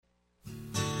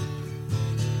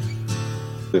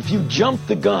If you jump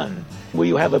the gun where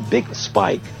you have a big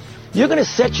spike, you're going to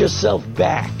set yourself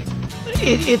back.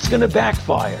 It's going to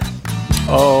backfire.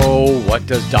 Oh, what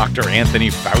does Dr. Anthony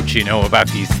Fauci know about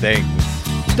these things?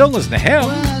 Don't listen to him. Well,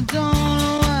 I don't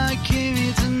know why I came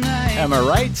here tonight. Am I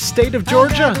right, state of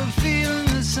Georgia? I got the feeling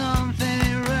that something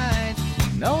ain't right.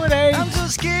 No, it ain't. I'm so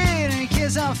scared in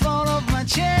case I fall off my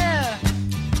chair.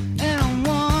 And I'm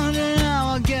wondering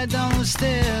how I'll get down the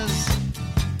stairs.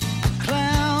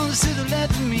 Clowns to the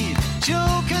left of me,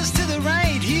 jokers to the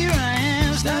right. Here I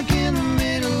am, stuck in the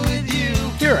middle with you.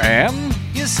 Here I am.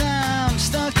 Yes, I'm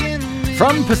stuck in the middle.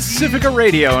 From Pacifica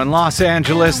Radio in Los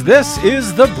Angeles, this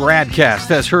is the BradCast,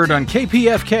 as heard on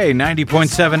KPFK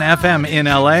 90.7 FM in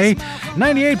LA,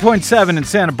 98.7 in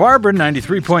Santa Barbara,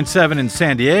 93.7 in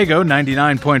San Diego,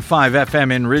 99.5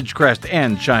 FM in Ridgecrest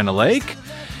and China Lake.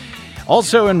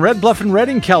 Also in Red Bluff and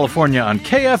Redding, California on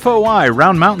KFOI,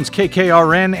 Round Mountains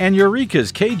KKRN, and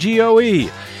Eureka's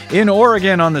KGOE. In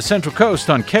Oregon on the Central Coast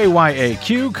on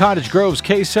KYAQ, Cottage Grove's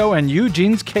KSO, and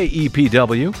Eugene's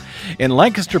KEPW. In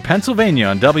Lancaster, Pennsylvania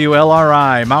on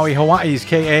WLRI, Maui, Hawaii's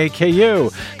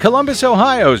KAKU. Columbus,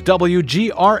 Ohio's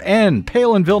WGRN.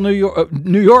 Palinville,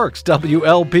 New York's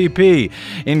WLPP.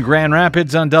 In Grand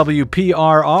Rapids on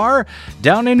WPRR.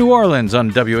 Down in New Orleans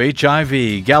on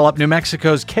WHIV. Gallup, New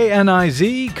Mexico's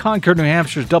KNIZ. Concord, New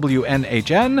Hampshire's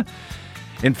WNHN.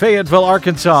 In Fayetteville,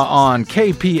 Arkansas on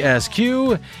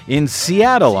KPSQ, in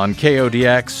Seattle on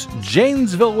KODX,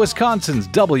 Janesville, Wisconsin's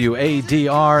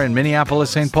WADR, and Minneapolis,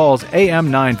 St. Paul's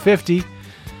AM 950,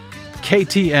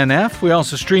 KTNF. We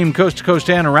also stream coast to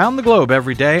coast and around the globe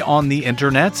every day on the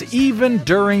internets, even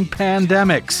during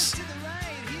pandemics.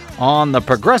 On the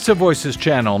Progressive Voices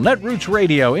channel, Netroots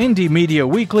Radio, Indie Media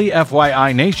Weekly,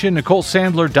 FYI Nation,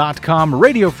 NicoleSandler.com,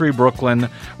 Radio Free Brooklyn,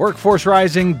 Workforce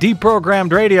Rising,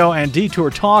 Deprogrammed Radio, and Detour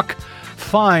Talk.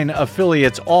 Fine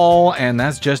affiliates all, and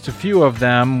that's just a few of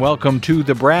them. Welcome to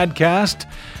the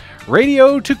BradCast,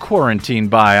 Radio to Quarantine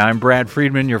By. I'm Brad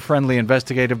Friedman, your friendly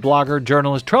investigative blogger,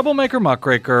 journalist, troublemaker,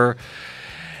 muckraker,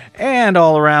 and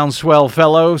all-around swell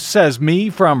fellow, says me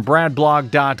from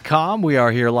bradblog.com. We are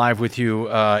here live with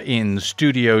you in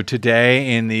studio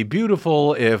today in the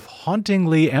beautiful, if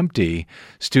hauntingly empty,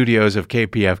 studios of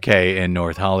KPFK in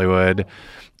North Hollywood.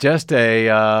 Just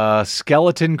a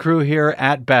skeleton crew here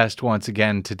at best once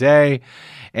again today.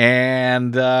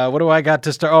 And what do I got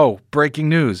to start? Oh, breaking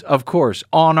news, of course,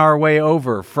 on our way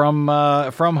over from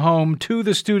home to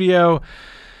the studio.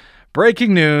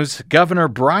 Breaking news, Governor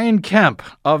Brian Kemp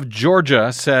of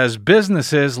Georgia says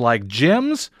businesses like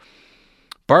gyms,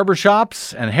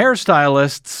 barbershops, and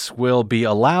hairstylists will be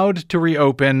allowed to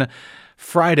reopen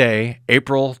Friday,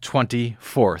 April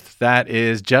 24th. That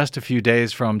is just a few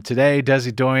days from today.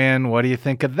 Desi Doyen, what do you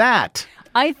think of that?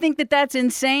 I think that that's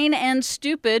insane and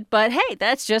stupid, but hey,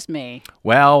 that's just me.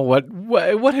 Well,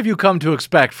 what have you come to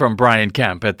expect from Brian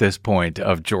Kemp at this point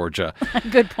of Georgia?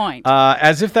 Good point.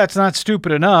 As if that's not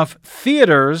stupid enough,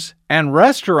 theaters and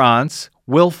restaurants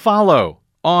will follow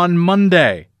on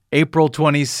Monday, April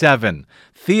 27.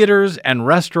 Theaters and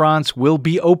restaurants will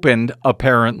be opened,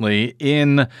 apparently,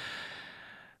 in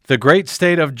the great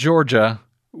state of Georgia,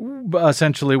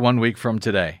 essentially 1 week from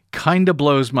today. Kinda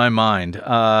blows my mind.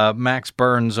 Max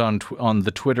Burns on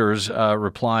the Twitters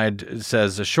replied,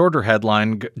 says, a shorter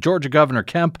headline, Georgia Governor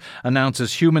Kemp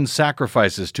announces human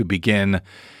sacrifices to begin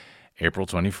April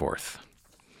 24th.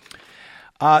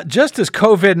 Just as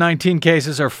COVID-19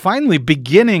 cases are finally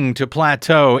beginning to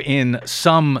plateau in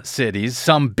some cities,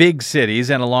 some big cities,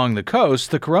 and along the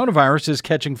coast, the coronavirus is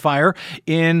catching fire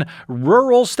in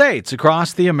rural states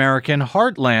across the American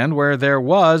heartland, where there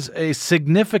was a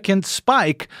significant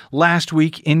spike last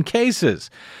week in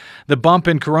cases. The bump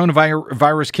in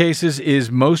coronavirus cases is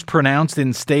most pronounced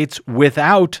in states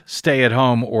without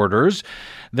stay-at-home orders.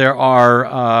 There are,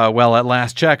 at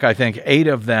last check, I think 8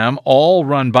 of them, all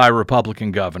run by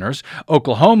Republican governors.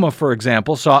 Oklahoma, for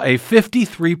example, saw a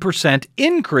 53%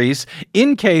 increase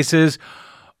in cases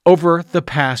over the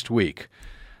past week.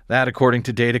 That, according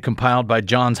to data compiled by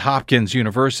Johns Hopkins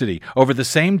University. Over the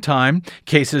same time,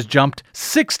 cases jumped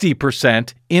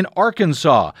 60% in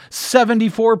Arkansas,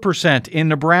 74% in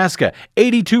Nebraska,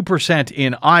 82%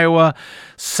 in Iowa.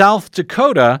 South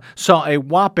Dakota saw a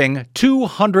whopping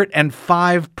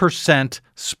 205%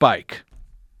 spike.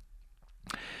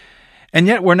 And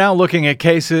yet we're now looking at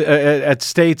cases at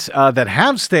states that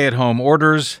have stay-at-home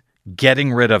orders,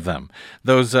 getting rid of them.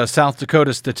 Those South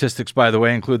Dakota statistics, by the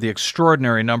way, include the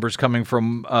extraordinary numbers coming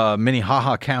from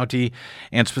Minnehaha County,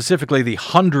 and specifically the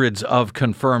hundreds of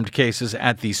confirmed cases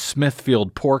at the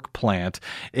Smithfield pork plant.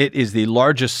 It is the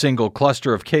largest single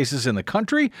cluster of cases in the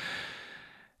country.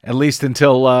 At least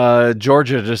until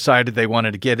Georgia decided they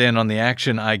wanted to get in on the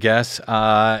action, I guess.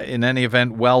 In any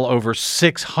event, well over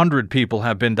 600 people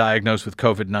have been diagnosed with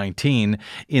COVID-19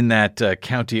 in that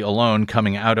county alone,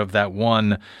 coming out of that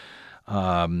one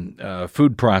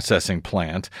food processing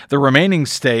plant. The remaining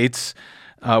states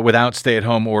without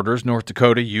stay-at-home orders, North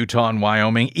Dakota, Utah, and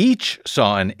Wyoming, each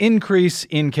saw an increase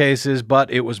in cases, but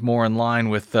it was more in line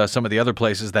with some of the other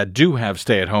places that do have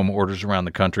stay-at-home orders around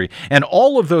the country. And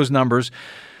all of those numbers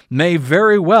may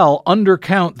very well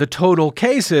undercount the total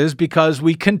cases because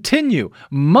we continue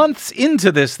months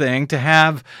into this thing to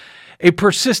have a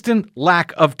persistent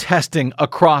lack of testing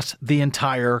across the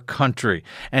entire country.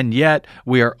 And yet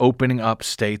we are opening up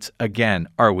states again.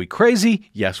 Are we crazy?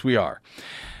 Yes, we are.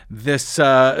 This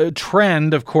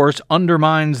trend, of course,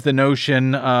 undermines the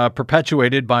notion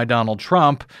perpetuated by Donald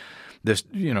Trump. This,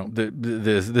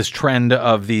 this trend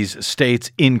of these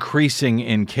states increasing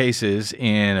in cases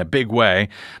in a big way.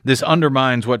 This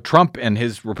undermines what Trump and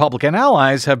his Republican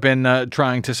allies have been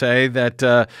trying to say,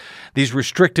 that these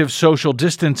restrictive social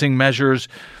distancing measures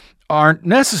aren't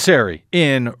necessary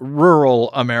in rural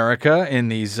America, in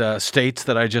these states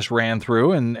that I just ran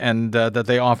through, and that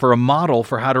they offer a model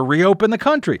for how to reopen the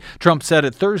country. Trump said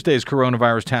at Thursday's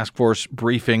coronavirus task force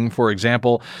briefing, for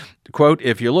example, quote,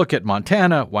 "If you look at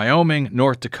Montana, Wyoming,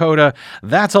 North Dakota,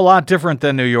 that's a lot different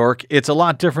than New York. It's a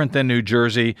lot different than New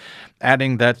Jersey,"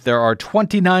 adding that there are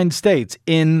 29 states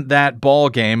in that ball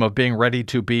game of being ready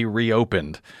to be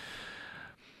reopened.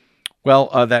 Well,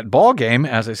 that ball game,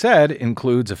 as I said,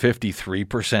 includes a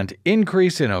 53%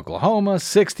 increase in Oklahoma,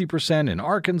 60% in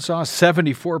Arkansas,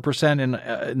 74%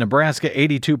 in Nebraska,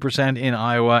 82% in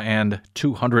Iowa, and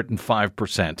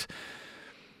 205%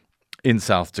 in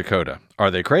South Dakota. Are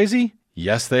they crazy?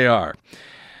 Yes, they are.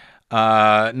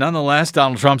 Nonetheless,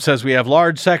 Donald Trump says we have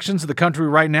large sections of the country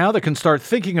right now that can start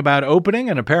thinking about opening,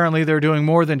 and apparently they're doing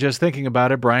more than just thinking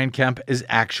about it. Brian Kemp is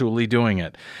actually doing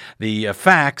it. The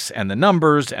facts and the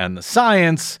numbers and the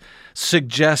science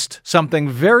suggest something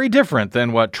very different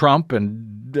than what Trump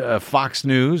and Fox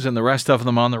News and the rest of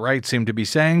them on the right seem to be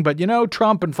saying. But,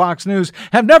 Trump and Fox News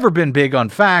have never been big on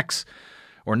facts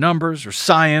or numbers or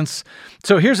science.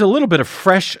 So here's a little bit of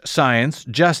fresh science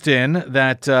just in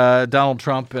that Donald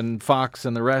Trump and Fox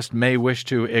and the rest may wish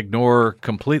to ignore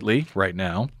completely right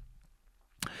now.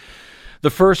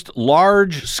 The first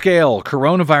large-scale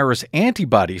coronavirus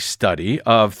antibody study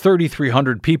of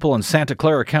 3,300 people in Santa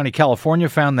Clara County, California,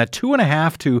 found that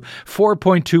 2.5% to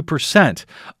 4.2%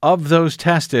 of those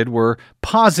tested were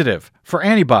positive for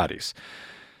antibodies,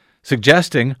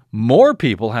 suggesting more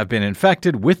people have been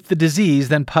infected with the disease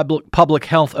than public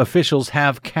health officials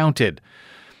have counted.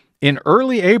 In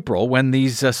early April, when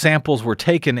these samples were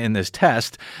taken in this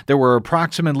test, there were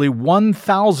approximately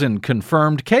 1,000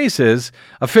 confirmed cases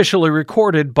officially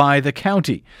recorded by the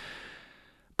county.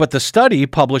 But the study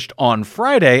published on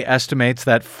Friday estimates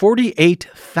that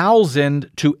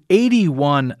 48,000 to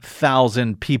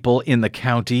 81,000 people in the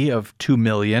county of 2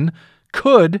 million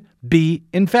could be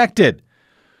infected.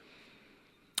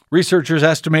 Researchers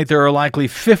estimate there are likely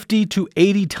 50 to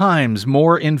 80 times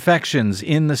more infections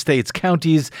in the state's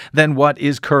counties than what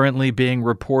is currently being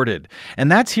reported. And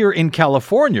that's here in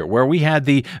California, where we were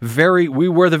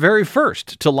the very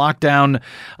first to lock down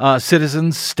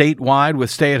citizens statewide with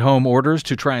stay-at-home orders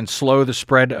to try and slow the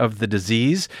spread of the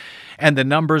disease. And the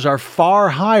numbers are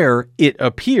far higher, it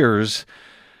appears,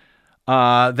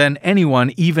 than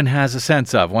anyone even has a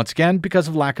sense of, once again, because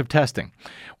of lack of testing.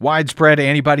 Widespread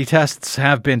antibody tests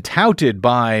have been touted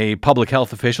by public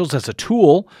health officials as a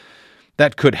tool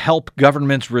that could help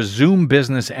governments resume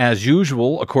business as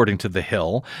usual, according to The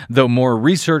Hill, though more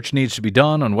research needs to be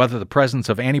done on whether the presence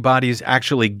of antibodies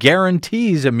actually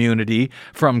guarantees immunity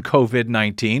from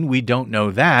COVID-19. We don't know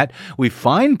that. We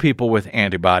find people with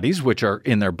antibodies, which are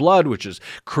in their blood, which is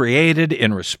created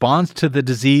in response to the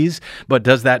disease, but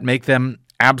does that make them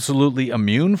absolutely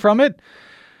immune from it?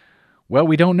 Well,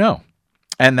 we don't know.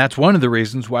 And that's one of the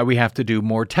reasons why we have to do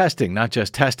more testing, not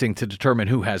just testing to determine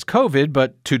who has COVID,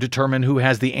 but to determine who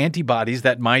has the antibodies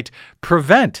that might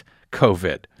prevent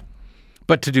COVID.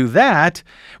 But to do that,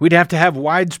 we'd have to have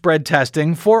widespread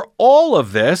testing for all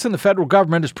of this, and the federal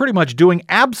government is pretty much doing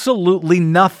absolutely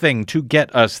nothing to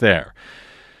get us there.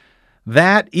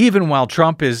 That, even while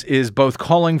Trump is both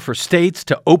calling for states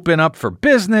to open up for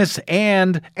business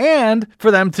and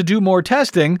for them to do more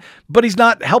testing, but he's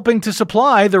not helping to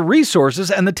supply the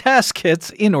resources and the test kits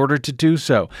in order to do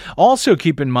so. Also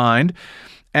keep in mind,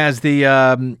 as the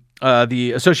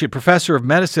associate professor of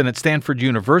medicine at Stanford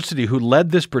University who led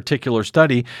this particular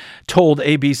study told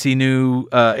ABC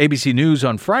News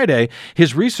on Friday,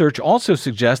 his research also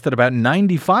suggests that about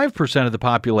 95% of the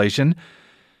population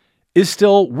is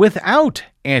still without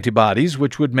antibodies,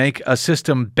 which would make a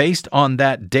system based on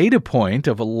that data point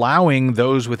of allowing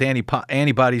those with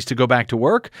antibodies to go back to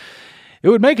work. It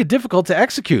would make it difficult to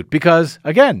execute because,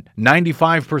 again,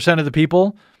 95% of the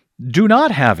people do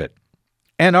not have it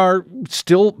and are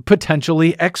still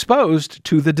potentially exposed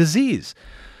to the disease.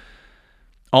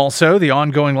 Also, the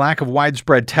ongoing lack of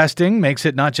widespread testing makes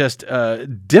it not just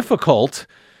difficult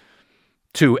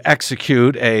to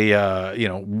execute a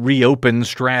reopen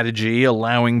strategy,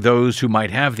 allowing those who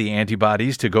might have the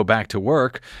antibodies to go back to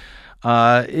work.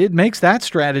 It makes that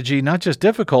strategy not just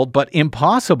difficult, but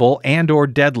impossible and or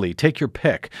deadly. Take your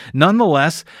pick.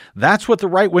 Nonetheless, that's what the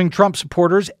right-wing Trump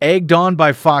supporters, egged on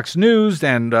by Fox News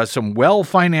and some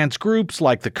well-financed groups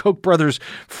like the Koch brothers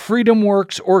Freedom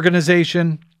Works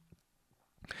organization,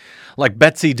 like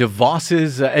Betsy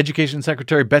DeVos's, Education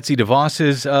Secretary Betsy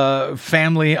DeVos's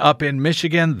family up in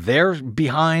Michigan, they're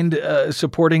behind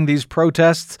supporting these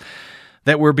protests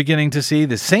that we're beginning to see.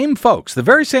 The same folks, the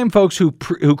very same folks who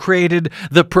created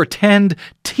the pretend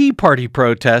Tea Party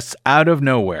protests out of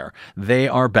nowhere, they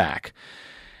are back.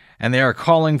 And they are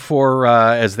calling for,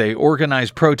 as they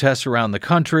organize protests around the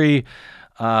country,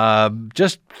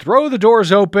 just throw the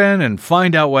doors open and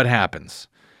find out what happens.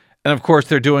 And of course,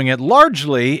 they're doing it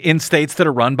largely in states that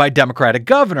are run by Democratic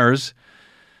governors,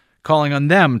 calling on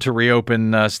them to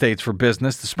reopen states for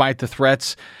business, despite the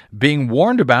threats being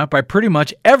warned about by pretty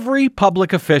much every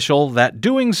public official that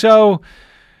doing so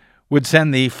would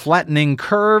send the flattening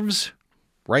curves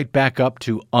right back up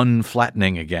to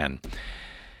unflattening again.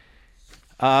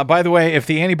 By the way, if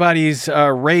the antibodies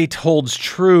rate holds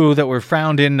true that were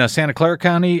found in Santa Clara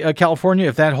County, California,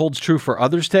 if that holds true for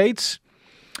other states,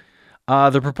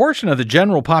 the proportion of the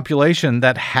general population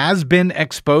that has been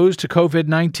exposed to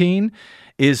COVID-19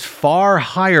 is far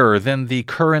higher than the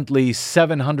currently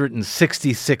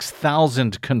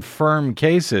 766,000 confirmed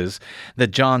cases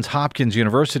that Johns Hopkins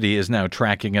University is now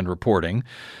tracking and reporting,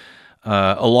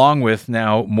 along with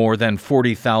now more than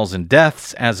 40,000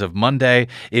 deaths as of Monday.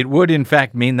 It would, in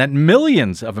fact, mean that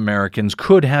millions of Americans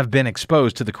could have been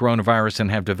exposed to the coronavirus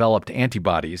and have developed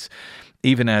antibodies,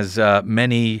 even as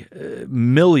many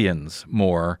millions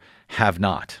more have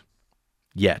not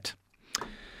yet.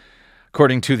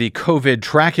 According to the COVID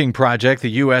Tracking Project,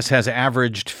 the U.S. has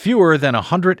averaged fewer than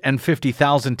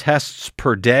 150,000 tests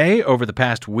per day over the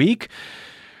past week.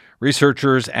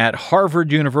 Researchers at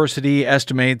Harvard University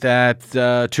estimate that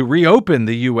to reopen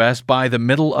the U.S. by the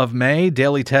middle of May,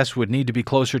 daily tests would need to be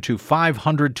closer to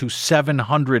 500 to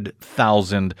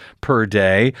 700,000 per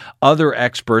day. Other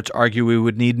experts argue we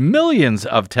would need millions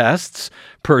of tests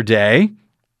per day.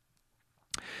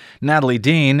 Natalie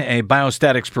Dean, a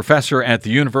biostatics professor at the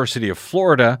University of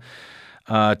Florida,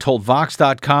 told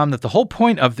Vox.com that the whole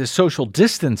point of this social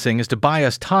distancing is to buy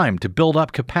us time to build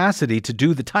up capacity to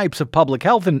do the types of public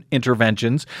health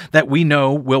interventions that we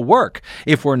know will work.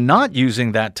 If we're not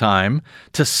using that time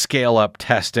to scale up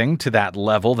testing to that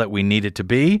level that we need it to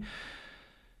be,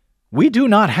 we do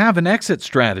not have an exit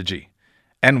strategy.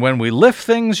 And when we lift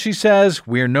things, she says,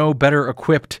 we're no better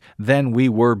equipped than we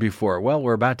were before. Well,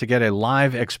 we're about to get a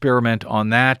live experiment on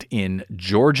that in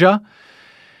Georgia.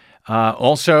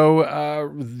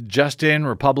 Also, just in,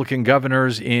 Republican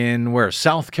governors in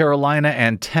South Carolina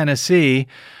and Tennessee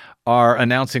are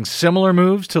announcing similar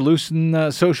moves to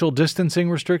loosen social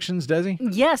distancing restrictions, Desi?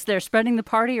 Yes, they're spreading the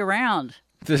party around.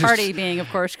 Party being, of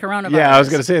course, coronavirus. Yeah, I was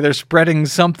going to say they're spreading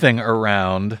something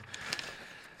around.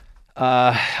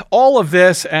 All of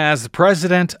this as the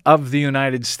President of the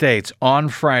United States on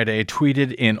Friday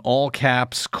tweeted in all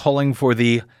caps calling for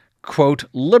the, quote,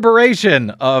 liberation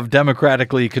of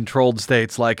democratically controlled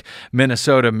states like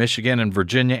Minnesota, Michigan, and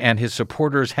Virginia, and his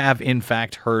supporters have in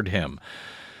fact heard him.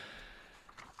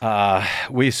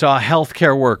 We saw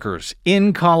healthcare workers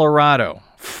in Colorado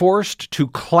forced to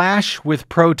clash with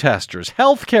protesters,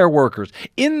 healthcare workers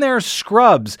in their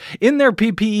scrubs, in their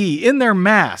PPE, in their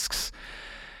masks.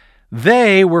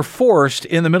 They were forced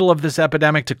in the middle of this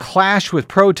epidemic to clash with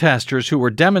protesters who were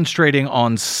demonstrating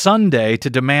on Sunday to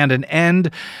demand an end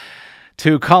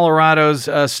to Colorado's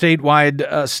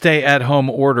statewide stay-at-home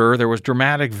order. There was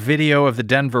dramatic video of the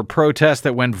Denver protest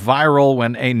that went viral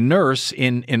when a nurse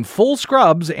in full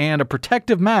scrubs and a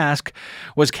protective mask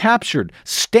was captured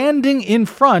standing in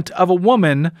front of a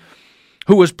woman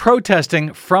who was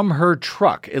protesting from her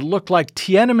truck. It looked like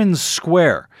Tiananmen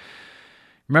Square.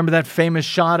 Remember that famous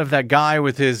shot of that guy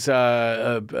with his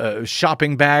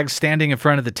shopping bag standing in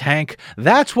front of the tank?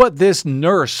 That's what this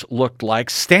nurse looked like,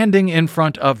 standing in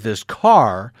front of this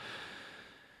car,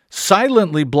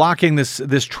 silently blocking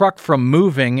this truck from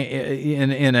moving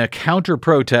in a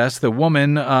counter-protest. The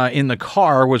woman in the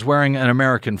car was wearing an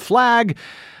American flag.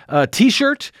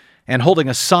 T-shirt and holding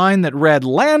a sign that read,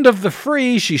 "Land of the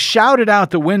Free." She shouted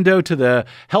out the window to the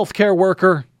healthcare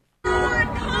worker,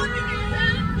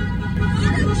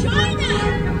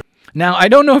 Now, I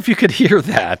don't know if you could hear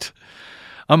that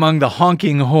among the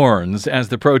honking horns as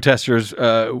the protesters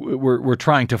were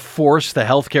trying to force the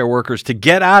healthcare workers to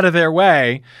get out of their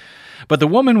way. But the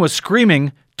woman was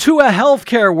screaming to a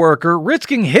healthcare worker,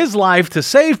 risking his life to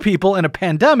save people in a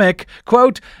pandemic,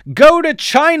 quote, "Go to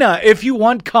China if you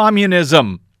want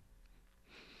communism."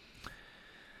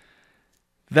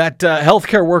 That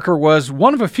healthcare worker was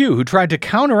one of a few who tried to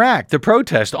counteract the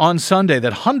protest on Sunday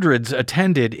that hundreds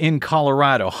attended in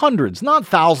Colorado. Hundreds, not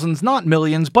thousands, not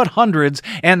millions, but hundreds,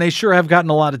 and they sure have gotten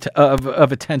a lot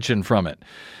of attention from it.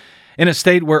 In a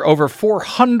state where over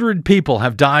 400 people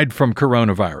have died from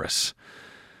coronavirus.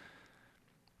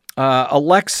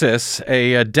 Alexis,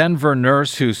 a Denver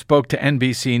nurse who spoke to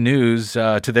NBC News,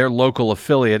 to their local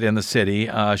affiliate in the city,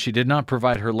 she did not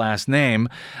provide her last name,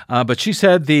 but she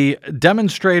said the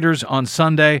demonstrators on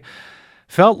Sunday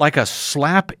felt like a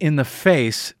slap in the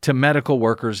face to medical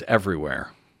workers everywhere.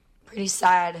 Pretty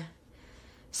sad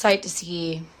sight to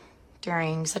see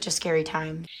during such a scary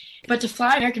time. But to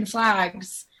fly American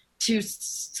flags, to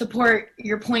support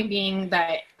your point being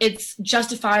that it's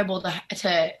justifiable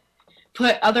to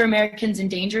put other Americans in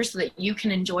danger so that you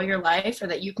can enjoy your life or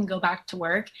that you can go back to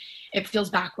work, it feels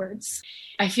backwards.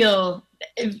 I feel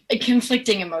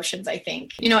conflicting emotions, I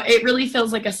think. You know, it really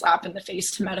feels like a slap in the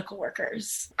face to medical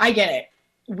workers. I get it.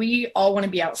 We all want to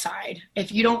be outside.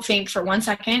 If you don't think for 1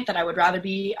 second that I would rather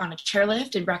be on a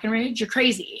chairlift in Breckenridge, you're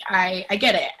crazy. I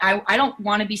get it. I don't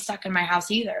want to be stuck in my house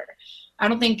either. I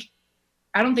don't think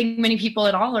many people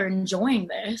at all are enjoying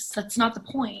this. That's not the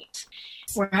point.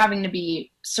 We're having to be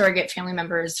surrogate family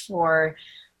members for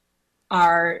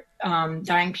our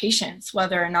dying patients,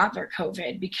 whether or not they're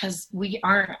COVID, because we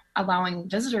aren't allowing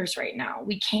visitors right now.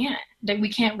 We can't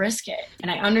risk it.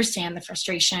 And I understand the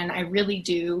frustration. I really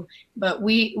do. But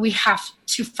we have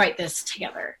to fight this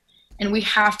together. And we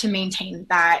have to maintain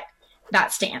that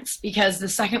stance, because the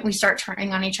second we start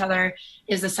turning on each other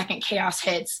is the second chaos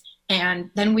hits. And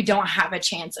then we don't have a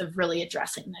chance of really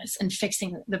addressing this and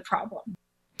fixing the problem.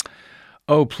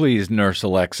 Oh, please, Nurse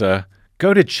Alexa,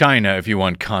 go to China if you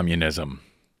want communism.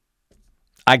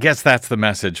 I guess that's the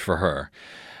message for her.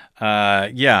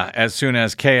 As soon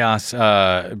as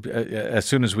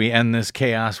we end this,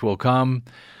 chaos will come.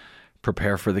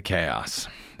 Prepare for the chaos.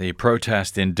 The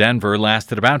protest in Denver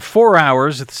lasted about 4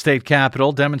 hours at the state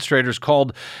capitol. Demonstrators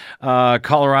called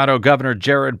Colorado Governor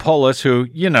Jared Polis, who,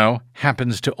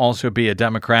 happens to also be a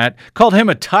Democrat, called him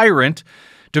a tyrant,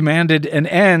 demanded an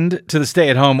end to the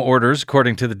stay-at-home orders,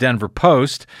 according to the Denver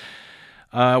Post.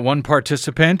 One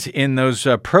participant in those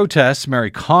protests, Mary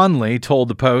Conley, told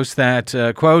the Post that,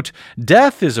 quote,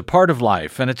 "Death is a part of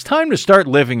life, and it's time to start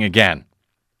living again."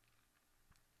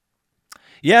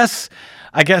 Yes,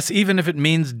 I guess even if it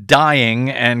means dying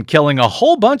and killing a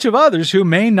whole bunch of others who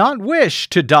may not wish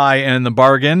to die in the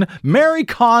bargain, Mary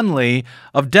Conley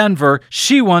of Denver,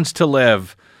 she wants to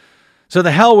live. So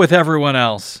the hell with everyone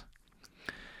else.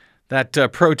 That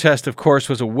protest, of course,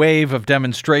 was a wave of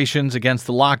demonstrations against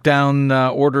the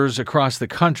lockdown orders across the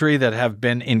country that have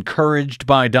been encouraged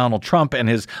by Donald Trump and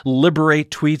his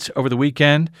liberate tweets over the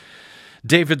weekend.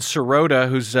 David Sirota,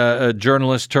 who's a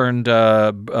journalist turned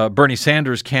Bernie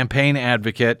Sanders campaign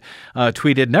advocate,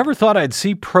 tweeted, "Never thought I'd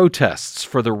see protests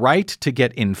for the right to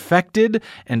get infected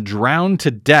and drowned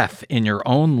to death in your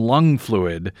own lung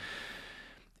fluid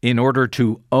in order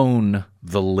to own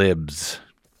the libs."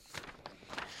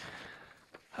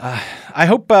 I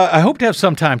hope to have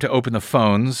some time to open the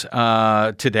phones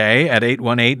today at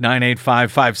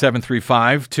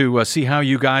 818-985-5735 to see how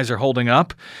you guys are holding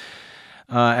up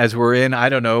as we're in,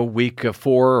 week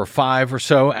 4 or 5 or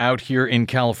so out here in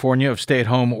California of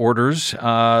stay-at-home orders.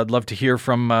 I'd love to hear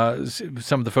from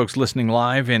some of the folks listening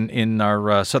live in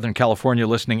our Southern California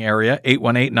listening area,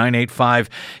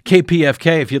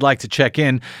 818-985-KPFK if you'd like to check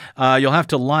in. You'll have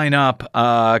to line up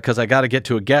because I got to get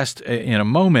to a guest in a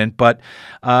moment, but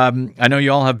I know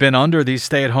you all have been under these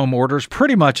stay-at-home orders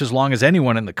pretty much as long as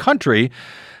anyone in the country.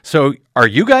 So are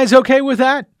you guys okay with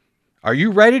that? Are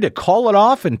you ready to call it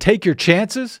off and take your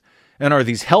chances? And are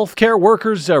these healthcare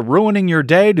workers ruining your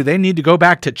day? Do they need to go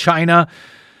back to China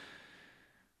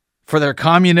for their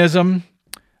communism?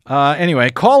 Anyway,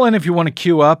 call in if you want to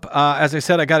queue up. As I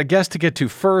said, I got a guest to get to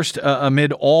first.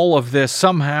 Amid all of this,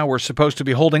 somehow we're supposed to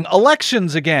be holding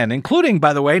elections again, including,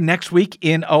 by the way, next week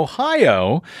in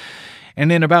Ohio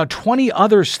and in about 20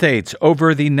 other states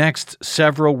over the next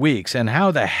several weeks. And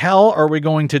how the hell are we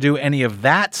going to do any of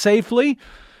that safely?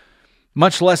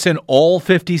 much less in all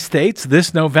 50 states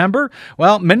this November?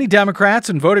 Well, many Democrats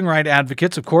and voting rights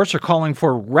advocates, of course, are calling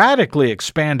for radically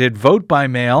expanded vote by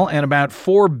mail and about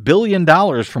 $4 billion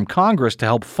from Congress to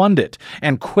help fund it,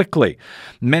 and quickly.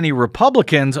 Many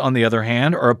Republicans, on the other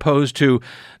hand, are opposed to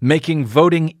making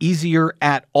voting easier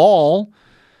at all.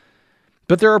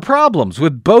 But there are problems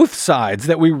with both sides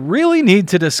that we really need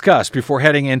to discuss before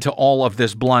heading into all of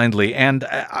this blindly. And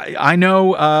I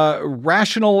know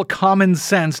rational common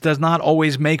sense does not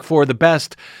always make for the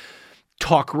best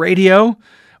talk radio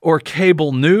or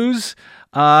cable news,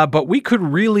 but we could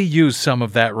really use some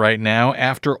of that right now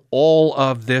after all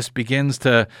of this begins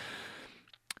to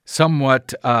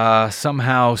somewhat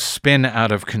somehow spin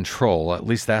out of control. At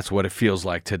least that's what it feels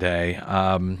like today.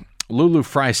 Lulu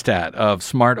Friesdat of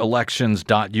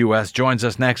smartelections.us joins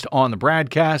us next on the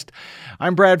BradCast.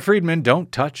 I'm Brad Friedman.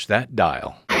 Don't touch that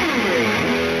dial.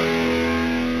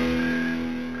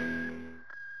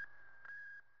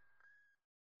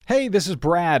 Hey, this is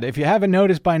Brad. If you haven't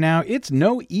noticed by now, it's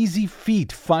no easy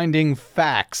feat finding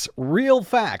facts, real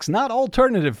facts, not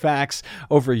alternative facts,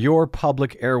 over your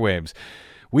public airwaves.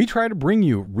 We try to bring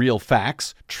you real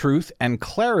facts, truth, and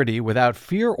clarity without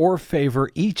fear or favor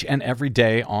each and every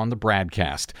day on the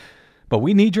BradCast. But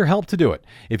we need your help to do it.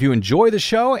 If you enjoy the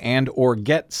show and or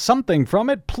get something from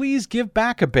it, please give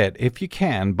back a bit if you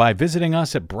can by visiting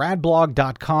us at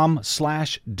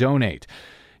bradblog.com/donate.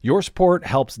 Your support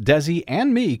helps Desi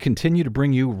and me continue to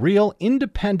bring you real,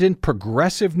 independent,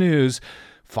 progressive news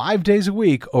 5 days a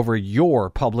week over your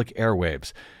public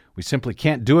airwaves. We simply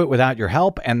can't do it without your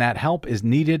help, and that help is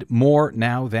needed more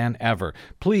now than ever.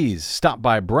 Please stop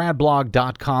by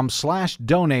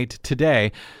bradblog.com/donate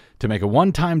today to make a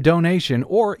one-time donation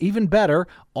or, even better,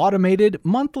 automated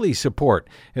monthly support.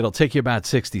 It'll take you about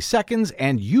 60 seconds,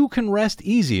 and you can rest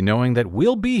easy knowing that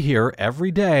we'll be here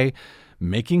every day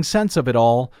making sense of it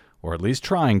all, or at least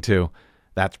trying to.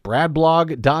 That's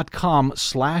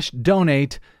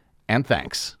bradblog.com/donate, and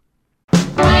thanks.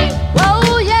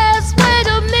 Whoa, yes, wait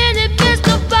a minute,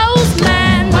 Mr.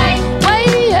 Postman. Wait,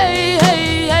 hey,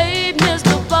 hey, hey,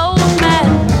 Mr. Postman.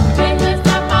 Hey,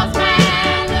 Mr.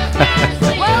 Postman.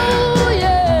 Whoa,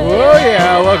 yeah. Oh,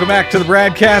 yeah. Welcome back to the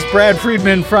BradCast. Brad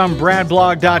Friedman from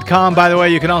bradblog.com. By the way,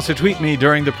 you can also tweet me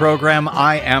during the program.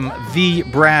 I am the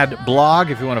Brad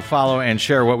Blog if you want to follow and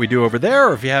share what we do over there,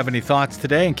 or if you have any thoughts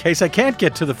today, in case I can't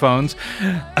get to the phones.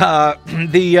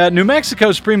 The New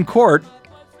Mexico Supreme Court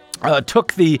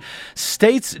took the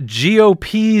state's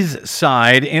GOP's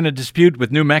side in a dispute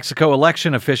with New Mexico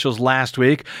election officials last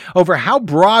week over how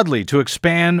broadly to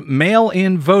expand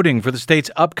mail-in voting for the state's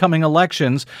upcoming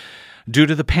elections due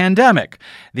to the pandemic.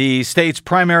 The state's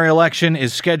primary election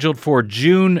is scheduled for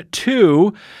June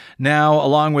 2, now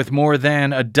along with more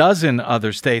than a dozen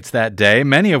other states that day,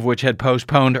 many of which had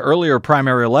postponed earlier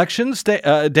primary election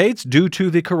dates due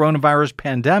to the coronavirus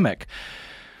pandemic.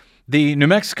 The New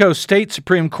Mexico State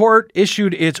Supreme Court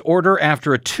issued its order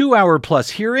after a 2-hour-plus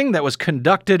hearing that was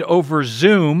conducted over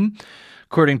Zoom.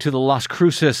 According to the Las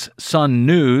Cruces Sun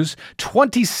News,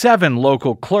 27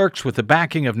 local clerks with the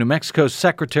backing of New Mexico's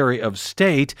Secretary of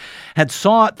State had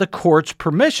sought the court's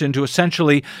permission to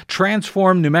essentially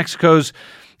transform New Mexico's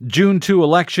June 2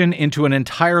 election into an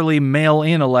entirely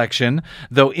mail-in election,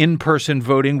 though in-person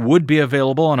voting would be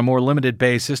available on a more limited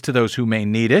basis to those who may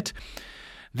need it.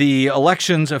 The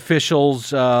elections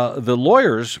officials, the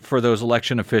lawyers for those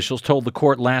election officials told the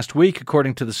court last week,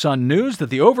 according to the Sun News, that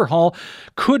the overhaul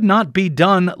could not be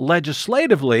done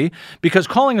legislatively because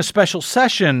calling a special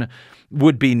session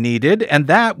would be needed, and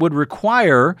that would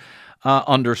require,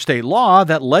 under state law,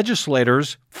 that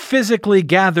legislators physically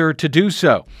gather to do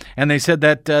so. And they said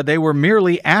that they were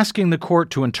merely asking the court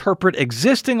to interpret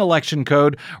existing election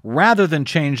code rather than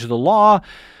change the law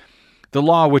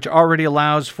which already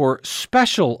allows for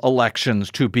special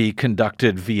elections to be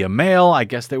conducted via mail. I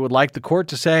guess they would like the court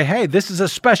to say, hey, this is a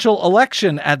special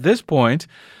election at this point.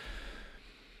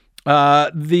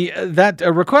 That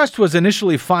request was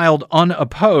initially filed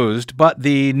unopposed, but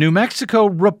the New Mexico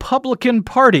Republican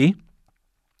Party,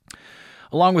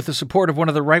 along with the support of one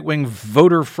of the right-wing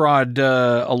voter fraud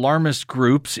alarmist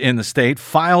groups in the state,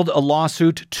 filed a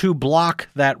lawsuit to block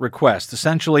that request,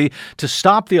 essentially to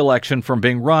stop the election from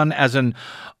being run as an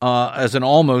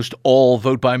almost all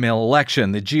vote-by-mail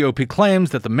election. The GOP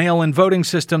claims that the mail-in voting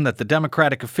system that the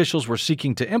Democratic officials were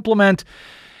seeking to implement,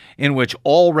 in which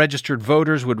all registered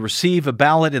voters would receive a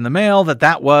ballot in the mail,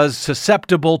 that was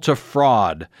susceptible to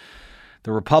fraud.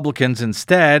 The Republicans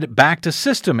instead backed a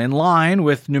system in line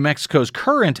with New Mexico's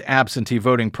current absentee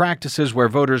voting practices where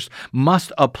voters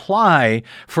must apply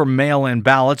for mail-in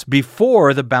ballots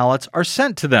before the ballots are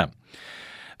sent to them.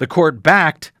 The court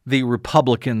backed the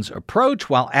Republicans'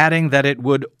 approach while adding that it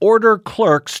would order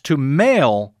clerks to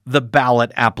mail the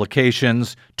ballot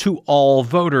applications to all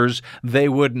voters. They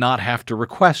would not have to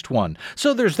request one.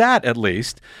 So there's that at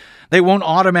least. They won't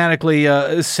automatically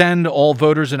send all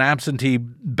voters an absentee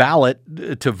ballot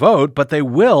to vote, but they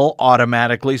will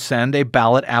automatically send a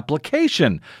ballot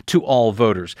application to all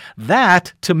voters.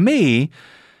 That, to me,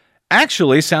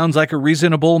 actually sounds like a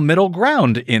reasonable middle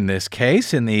ground in this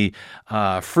case, in the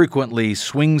frequently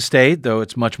swing state, though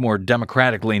it's much more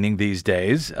Democratic leaning these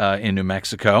days in New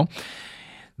Mexico.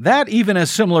 That, even as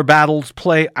similar battles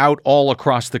play out all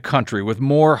across the country, with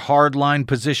more hardline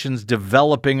positions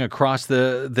developing across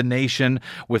the nation,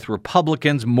 with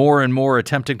Republicans more and more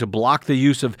attempting to block the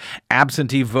use of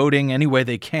absentee voting any way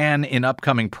they can in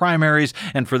upcoming primaries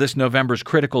and for this November's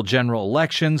critical general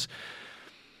elections.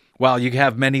 While you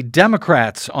have many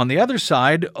Democrats on the other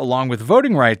side, along with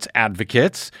voting rights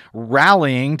advocates,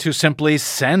 rallying to simply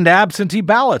send absentee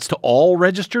ballots to all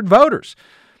registered voters,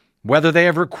 whether they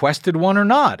have requested one or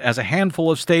not, as a handful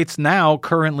of states now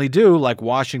currently do, like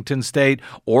Washington State,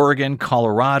 Oregon,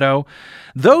 Colorado.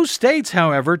 Those states,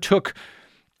 however, took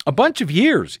a bunch of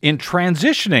years in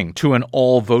transitioning to an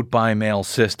all-vote-by-mail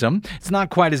system. It's not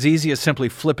quite as easy as simply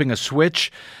flipping a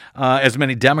switch, as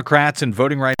many Democrats and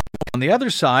voting rights on the other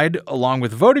side, along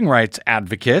with voting rights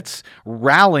advocates,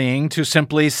 rallying to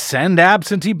simply send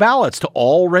absentee ballots to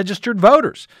all registered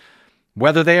voters,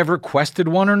 whether they have requested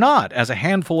one or not, as a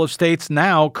handful of states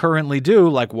now currently do,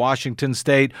 like Washington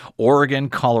State, Oregon,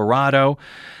 Colorado.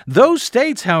 Those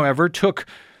states, however, took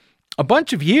a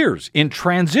bunch of years in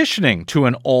transitioning to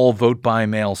an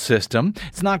all-vote-by-mail system.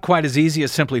 It's not quite as easy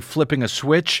as simply flipping a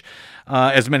switch,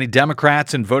 as many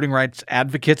Democrats and voting rights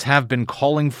advocates have been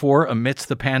calling for amidst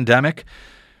the pandemic.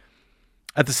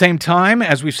 At the same time,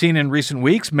 as we've seen in recent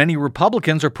weeks, many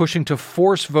Republicans are pushing to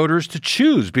force voters to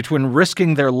choose between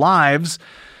risking their lives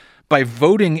by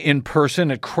voting in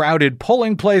person at crowded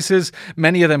polling places,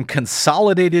 many of them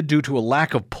consolidated due to a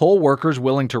lack of poll workers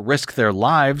willing to risk their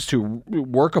lives to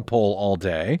work a poll all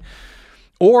day,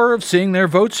 or of seeing their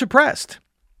vote suppressed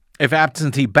if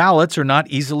absentee ballots are not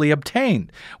easily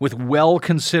obtained, with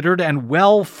well-considered and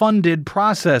well-funded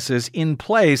processes in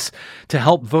place to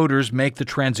help voters make the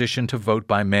transition to vote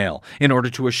by mail in order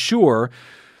to assure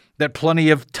that plenty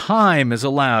of time is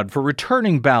allowed for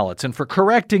returning ballots and for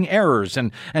correcting errors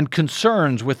and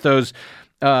concerns with those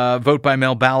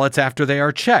vote-by-mail ballots after they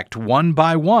are checked one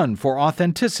by one for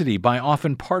authenticity by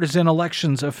often partisan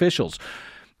elections officials.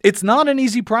 It's not an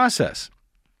easy process.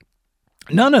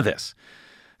 None of this.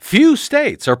 Few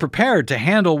states are prepared to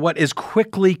handle what is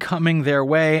quickly coming their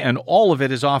way, and all of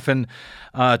it is often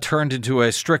turned into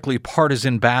a strictly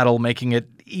partisan battle, making it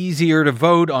easier to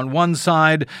vote on one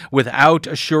side without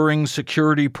assuring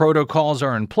security protocols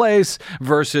are in place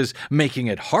versus making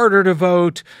it harder to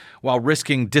vote while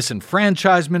risking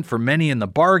disenfranchisement for many in the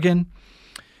bargain.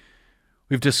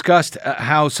 We've discussed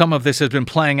how some of this has been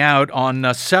playing out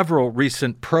on several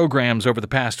recent programs over the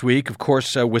past week. Of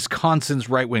course, Wisconsin's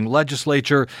right-wing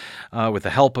legislature, with the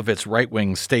help of its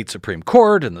right-wing state Supreme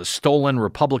Court and the stolen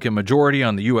Republican majority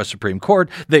on the U.S. Supreme Court,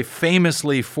 they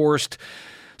famously forced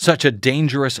such a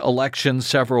dangerous election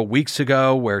several weeks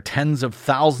ago where tens of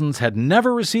thousands had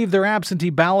never received their absentee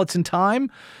ballots in time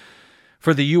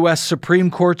for the U.S.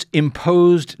 Supreme Court's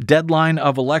imposed deadline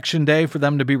of Election Day for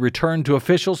them to be returned to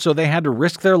officials, so they had to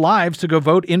risk their lives to go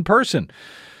vote in person.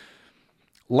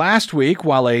 Last week,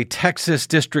 while a Texas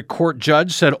district court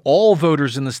judge said all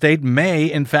voters in the state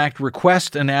may, in fact,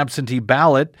 request an absentee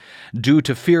ballot due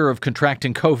to fear of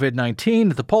contracting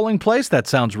COVID-19 at the polling place, that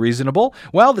sounds reasonable.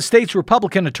 Well, the state's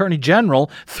Republican Attorney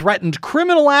General threatened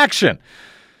criminal action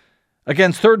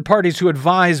against third parties who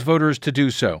advise voters to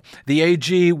do so. The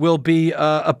AG will be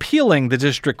appealing the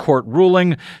district court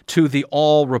ruling to the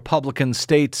all-Republican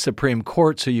state Supreme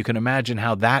Court, so you can imagine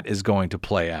how that is going to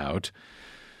play out.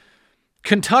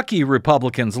 Kentucky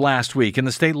Republicans last week in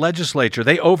the state legislature,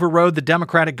 they overrode the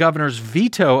Democratic governor's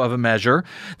veto of a measure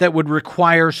that would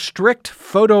require strict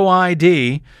photo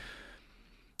ID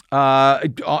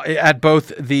at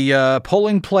both the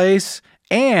polling place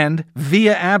and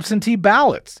via absentee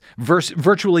ballots,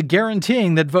 virtually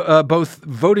guaranteeing that both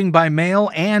voting by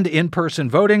mail and in-person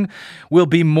voting will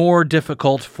be more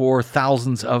difficult for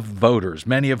thousands of voters,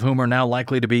 many of whom are now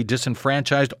likely to be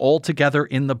disenfranchised altogether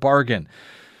in the bargain.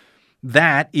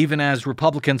 That, even as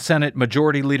Republican Senate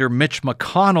Majority Leader Mitch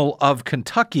McConnell of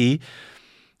Kentucky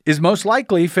is most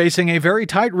likely facing a very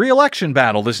tight re-election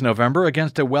battle this November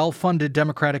against a well-funded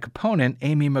Democratic opponent,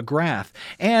 Amy McGrath.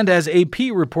 And as AP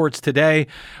reports today,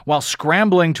 while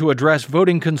scrambling to address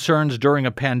voting concerns during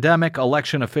a pandemic,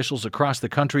 election officials across the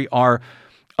country are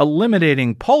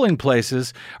eliminating polling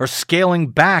places or scaling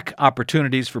back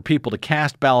opportunities for people to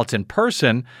cast ballots in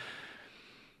person,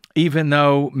 even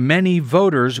though many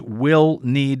voters will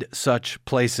need such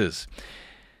places.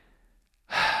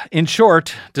 In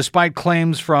short, despite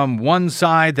claims from one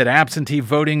side that absentee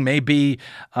voting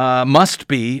must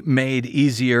be made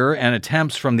easier, and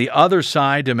attempts from the other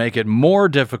side to make it more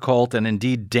difficult and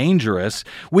indeed dangerous,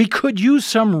 we could use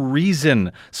some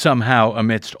reason somehow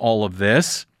amidst all of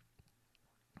this.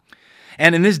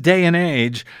 And in this day and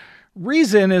age,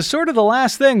 reason is sort of the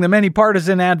last thing the many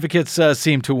partisan advocates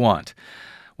seem to want.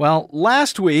 Well,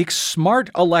 last week,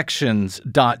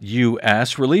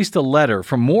 smartelections.us released a letter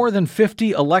from more than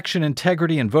 50 election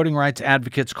integrity and voting rights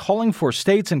advocates calling for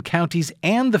states and counties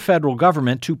and the federal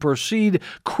government to proceed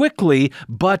quickly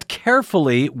but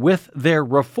carefully with their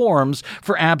reforms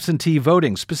for absentee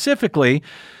voting, specifically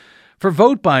for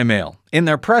vote by mail. In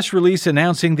their press release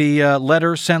announcing the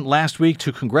letter sent last week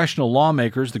to congressional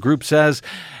lawmakers, the group says,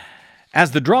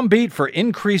 as the drumbeat for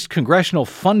increased congressional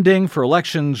funding for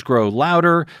elections grow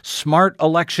louder,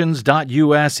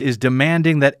 smartelections.us is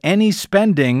demanding that any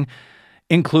spending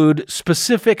include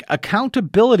specific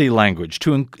accountability language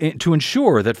to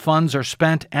ensure that funds are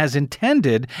spent as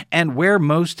intended and where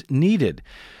most needed.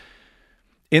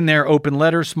 In their open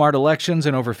letter, Smart Elections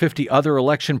and over 50 other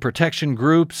election protection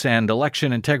groups and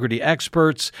election integrity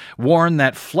experts warn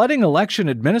that flooding election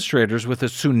administrators with a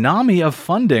tsunami of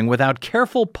funding without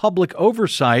careful public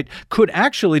oversight could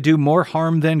actually do more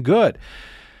harm than good.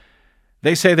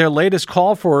 They say their latest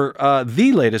call for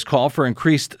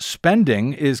increased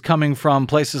spending is coming from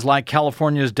places like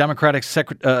California's Democratic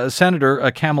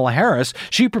Senator Kamala Harris.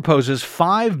 She proposes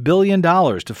 $5 billion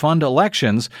to fund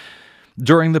elections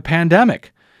during the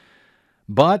pandemic.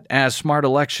 But as Smart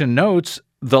Election notes,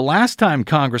 the last time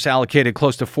Congress allocated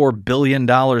close to $4 billion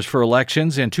for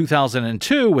elections in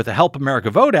 2002 with the Help America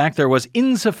Vote Act, there was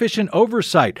insufficient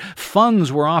oversight.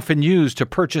 Funds were often used to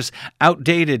purchase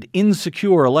outdated,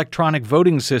 insecure electronic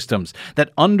voting systems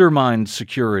that undermined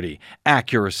security,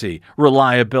 accuracy,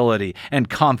 reliability, and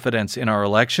confidence in our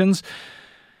elections.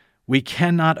 We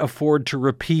cannot afford to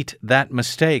repeat that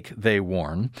mistake, they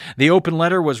warn. The open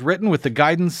letter was written with the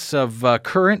guidance of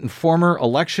current and former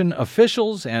election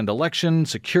officials and election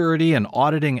security and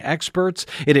auditing experts.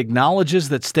 It acknowledges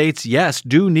that states, yes,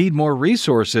 do need more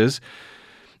resources,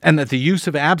 and that the use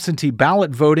of absentee ballot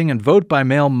voting and vote by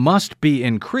mail must be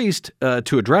increased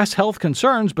to address health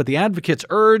concerns, but the advocates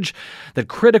urge that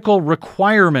critical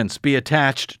requirements be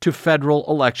attached to federal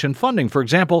election funding. For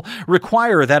example,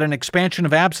 require that an expansion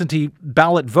of absentee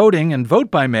ballot voting and vote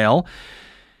by mail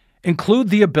include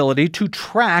the ability to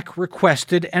track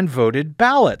requested and voted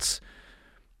ballots.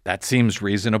 That seems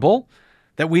reasonable.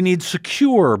 That we need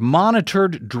secure,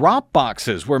 monitored drop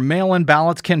boxes where mail-in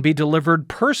ballots can be delivered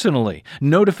personally,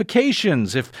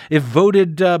 notifications if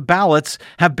voted ballots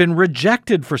have been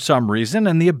rejected for some reason,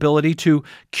 and the ability to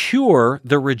cure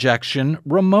the rejection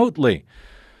remotely.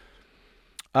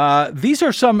 These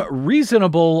are some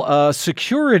reasonable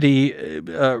security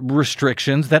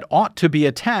restrictions that ought to be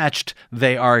attached,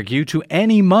 they argue, to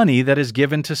any money that is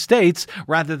given to states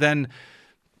rather than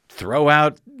throw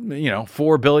out,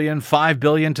 $4 billion, $5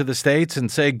 billion to the states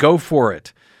and say, go for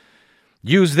it.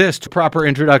 Use this to proper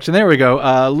introduction. There we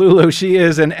go. Lulu, she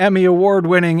is an Emmy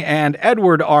Award-winning and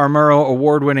Edward R. Murrow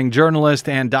Award-winning journalist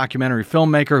and documentary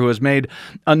filmmaker who has made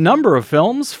a number of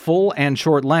films, full and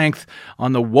short length,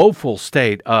 on the woeful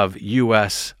state of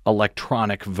U.S.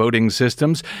 electronic voting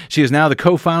systems. She is now the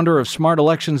co-founder of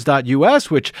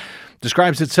smartelections.us, which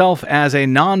describes itself as a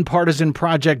nonpartisan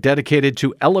project dedicated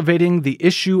to elevating the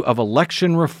issue of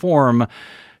election reform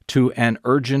to an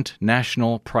urgent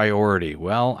national priority.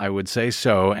 Well, I would say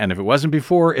so. And if it wasn't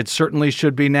before, it certainly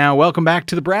should be now. Welcome back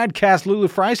to the BradCast, Lulu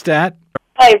Friesdat.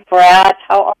 Hi, Brad.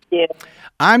 How are you?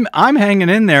 I'm hanging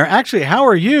in there. Actually, how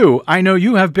are you? I know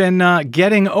you have been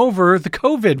getting over the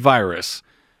COVID virus.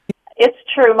 It's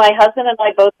true. My husband and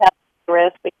I both have the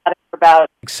virus. We got it for about...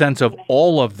 sense of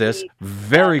all of this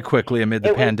very quickly amid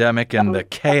the pandemic and the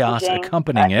chaos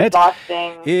accompanying it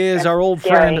is our old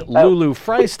friend Lulu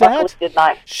Friesdat.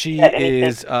 She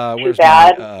is where's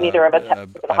my neither of us have to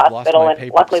go to the hospital,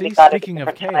 and luckily we got it at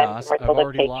different times. We're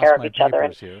able to take care of each other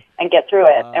and get through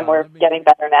it, and we're getting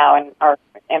better now, and our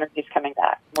energy's coming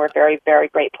back. We're very, very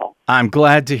grateful. I'm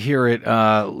glad to hear it.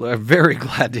 Very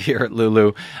glad to hear it,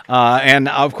 Lulu. And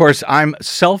of course, I'm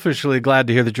selfishly glad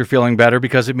to hear that you're feeling better,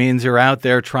 because it means you're out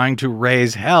there trying to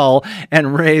raise hell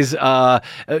and raise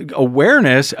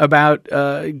awareness about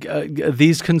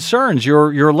these concerns.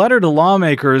 Your letter to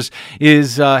lawmakers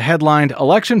is headlined,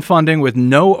 "Election funding with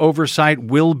no oversight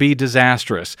will be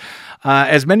disastrous."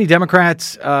 As many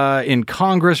Democrats in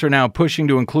Congress are now pushing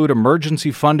to include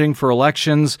emergency funding for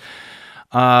elections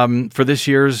for this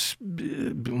year's,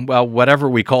 well, whatever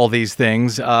we call these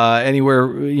things,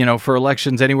 anywhere, for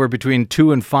elections, anywhere between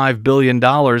 $2 and $5 billion.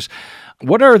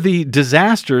 What are the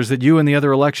disasters that you and the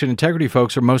other election integrity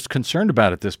folks are most concerned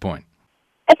about at this point?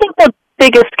 I think the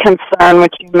biggest concern,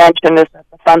 which you mentioned, is that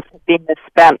the funds are being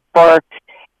misspent for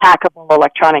hackable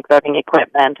electronic voting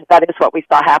equipment. That is what we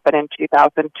saw happen in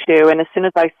 2002. And as soon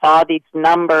as I saw these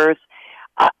numbers,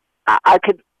 I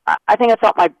think I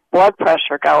felt my blood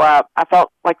pressure go up. I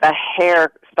felt like the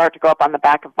hair start to go up on the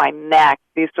back of my neck.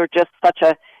 These were just such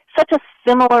a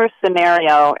similar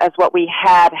scenario as what we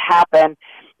had happen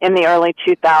in the early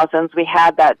 2000s. We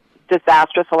had that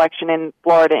disastrous election in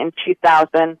Florida in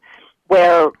 2000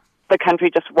 where the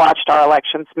country just watched our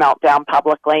elections melt down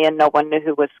publicly and no one knew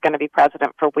who was going to be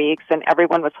president for weeks and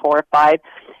everyone was horrified.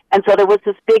 And so there was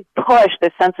this big push,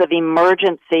 this sense of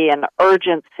emergency and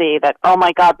urgency that, oh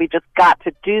my God, we just got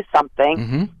to do something.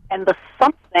 Mm-hmm. And the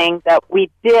something that we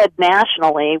did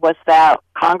nationally was that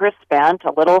Congress spent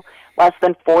a little less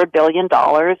than $4 billion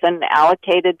and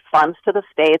allocated funds to the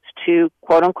states to,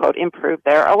 quote unquote, improve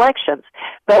their elections.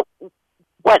 But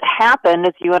what happened,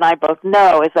 as you and I both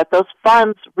know, is that those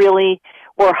funds really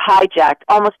were hijacked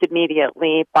almost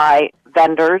immediately by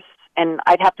vendors, and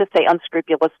I'd have to say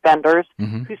unscrupulous vendors,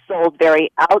 mm-hmm. who sold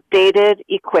very outdated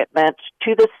equipment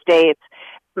to the states.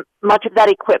 Much of that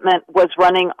equipment was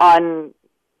running on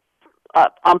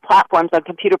platforms, on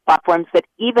computer platforms that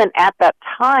even at that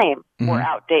time mm-hmm. were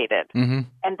outdated, mm-hmm.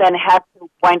 and then had to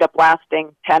wind up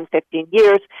lasting 10, 15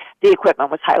 years. The equipment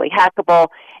was highly hackable.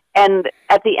 And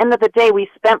at the end of the day, we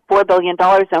spent $4 billion,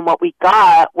 and what we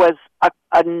got was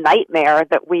a nightmare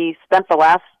that we spent the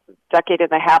last decade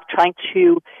and a half trying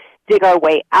to dig our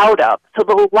way out of. So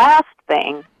the last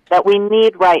thing that we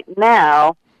need right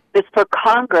now is for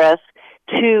Congress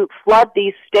to flood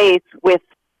these states with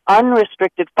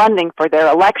unrestricted funding for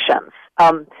their elections.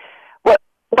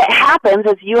 What happens,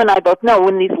 as you and I both know,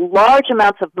 when these large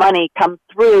amounts of money come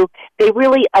through, they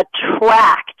really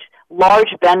attract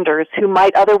large vendors who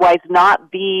might otherwise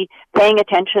not be paying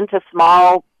attention to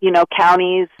small,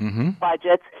 counties' mm-hmm.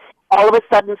 budgets. All of a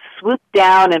sudden swoop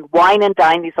down and wine and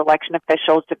dine these election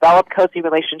officials, develop cozy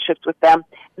relationships with them.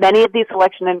 Many of these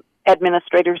election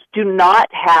administrators do not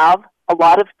have a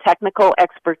lot of technical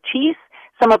expertise.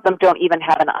 Some of them don't even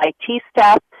have an IT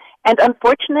staff. And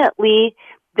unfortunately,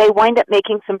 they wind up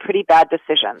making some pretty bad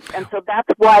decisions. And so that's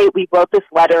why we wrote this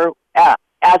letter,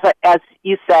 as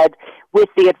you said, with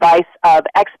the advice of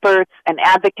experts and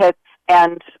advocates.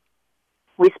 And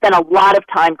we spent a lot of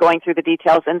time going through the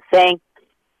details and saying,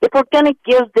 if we're going to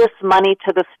give this money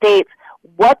to the states,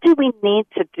 what do we need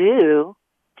to do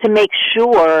to make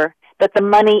sure that the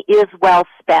money is well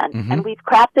spent? Mm-hmm. And we've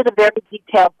crafted a very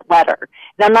detailed letter.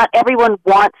 Now, not everyone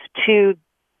wants to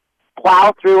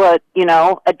plow through a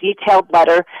detailed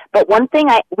letter, but one thing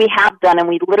we have done, and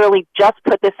we literally just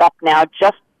put this up now,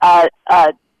 just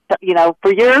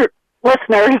for your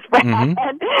listeners, mm-hmm.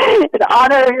 in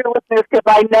honor of your listeners, because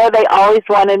I know they always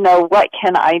want to know, what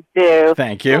can I do?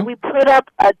 Thank you. So we put up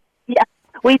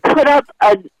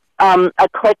a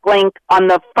click link on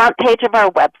the front page of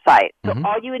our website. So mm-hmm.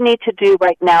 all you would need to do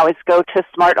right now is go to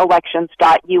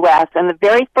smartelections.us, and the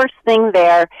very first thing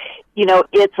there,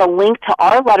 it's a link to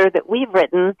our letter that we've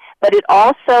written, but it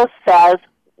also says,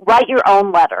 write your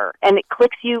own letter, and it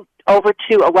clicks you over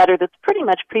to a letter that's pretty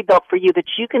much pre-built for you that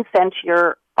you can send to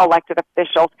your elected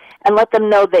officials and let them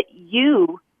know that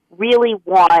you really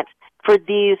want for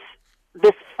this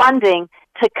funding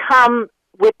to come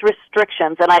with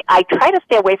restrictions. And I try to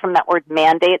stay away from that word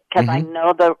mandate because mm-hmm. I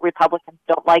know the Republicans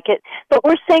don't like it, but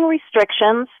we're saying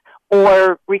restrictions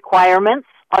or requirements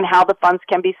on how the funds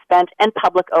can be spent and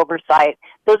public oversight.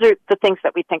 Those are the things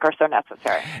that we think are so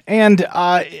necessary. And,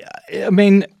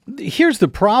 here's the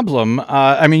problem.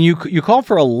 You call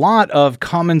for a lot of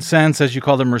common sense, as you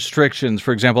call them, restrictions.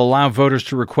 For example, allow voters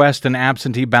to request an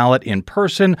absentee ballot in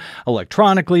person,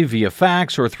 electronically, via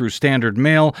fax, or through standard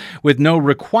mail, with no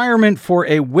requirement for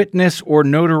a witness or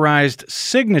notarized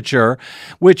signature,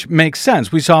 which makes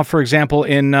sense. We saw, for example,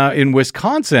 in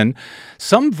Wisconsin,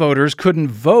 some voters couldn't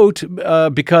vote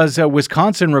because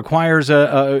Wisconsin requires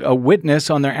a witness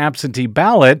on their absentee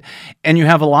ballot, and you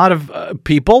have a lot of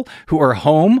people who are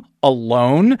home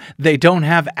alone. They don't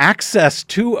have access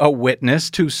to a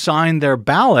witness to sign their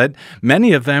ballot.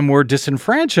 Many of them were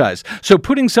disenfranchised. So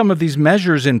putting some of these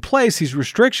measures in place, these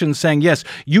restrictions, saying, yes,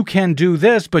 you can do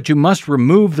this, but you must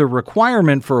remove the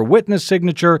requirement for a witness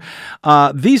signature.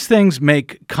 These things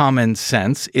make common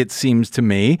sense, it seems to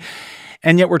me.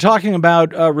 And yet we're talking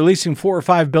about releasing $4 or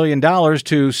 $5 billion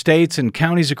to states and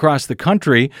counties across the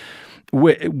country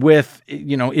with,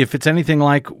 you know, if it's anything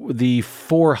like the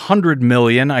 $400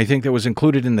 million, I think that was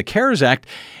included in the CARES Act,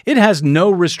 it has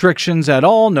no restrictions at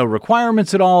all, no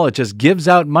requirements at all. It just gives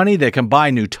out money. They can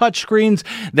buy new touchscreens.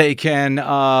 They can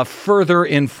further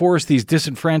enforce these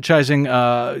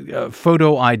disenfranchising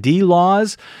photo ID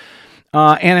laws.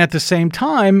 And at the same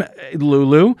time,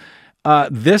 Lulu,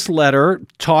 this letter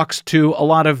talks to a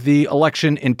lot of the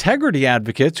election integrity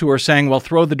advocates who are saying, well,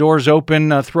 throw the doors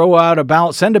open, throw out a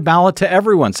ballot, send a ballot to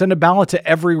everyone, send a ballot to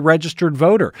every registered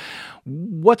voter.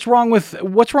 What's wrong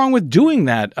with doing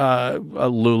that,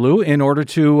 Lulu, in order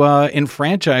to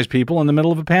enfranchise people in the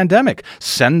middle of a pandemic?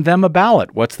 Send them a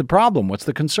ballot. What's the problem? What's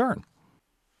the concern?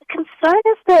 The concern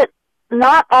is that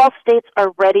not all states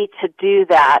are ready to do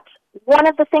that. One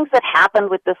of the things that happened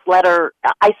with this letter,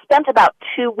 I spent about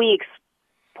 2 weeks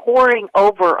poring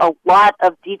over a lot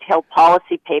of detailed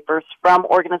policy papers from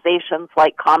organizations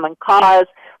like Common Cause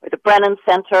or the Brennan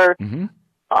Center,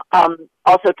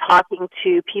 also talking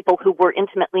to people who were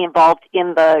intimately involved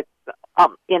in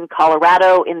in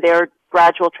Colorado in their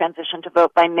gradual transition to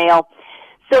vote by mail.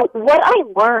 So what I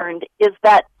learned is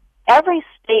that every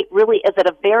state really is at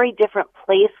a very different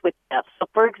place with this. So,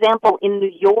 for example, in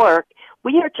New York,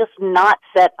 we are just not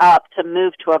set up to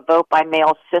move to a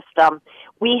vote-by-mail system.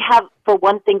 We have, for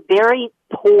one thing, very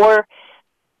poor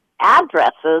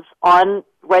addresses on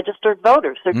registered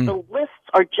voters. So the lists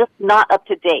are just not up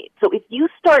to date. So if you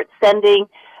start sending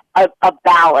a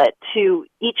ballot to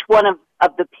each one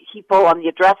of the people on the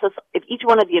addresses, if each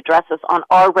one of the addresses on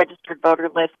our registered voter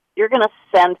list, you're going to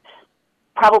send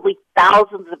probably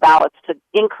thousands of ballots to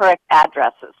incorrect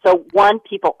addresses. So one,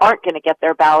 people aren't going to get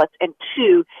their ballots, and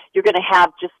two, you're going to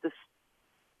have just this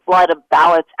flood of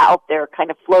ballots out there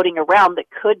kind of floating around that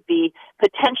could be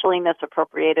potentially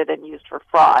misappropriated and used for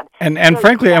fraud. And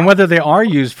frankly, and whether they are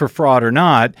used for fraud or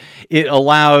not, it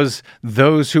allows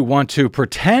those who want to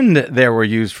pretend they were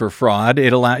used for fraud,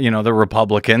 it allows, the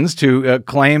Republicans to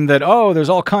claim that, there's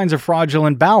all kinds of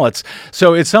fraudulent ballots.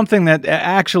 So it's something that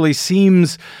actually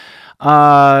seems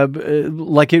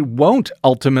like it won't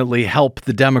ultimately help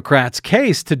the Democrats'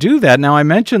 case to do that. Now, I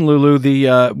mentioned,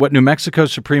 Lulu, what New Mexico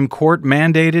Supreme Court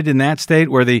mandated in that state,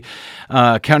 where the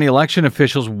county election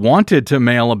officials wanted to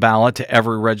mail a ballot to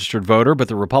every registered voter, but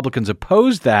the Republicans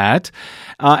opposed that.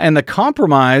 And the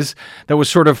compromise that was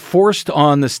sort of forced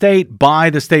on the state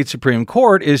by the state Supreme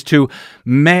Court is to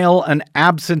mail an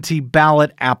absentee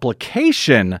ballot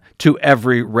application to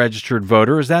every registered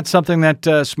voter. Is that something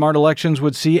that Smart Elections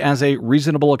would see as a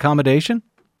reasonable accommodation?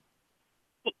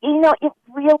 It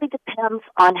really depends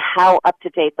on how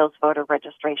up-to-date those voter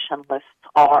registration lists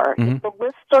are. If the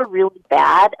lists are really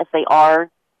bad, as they are,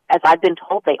 as I've been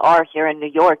told they are here in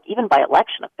New York, even by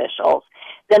election officials,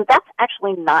 then that's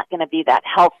actually not going to be that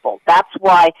helpful. That's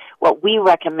why what we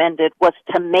recommended was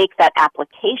to make that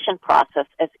application process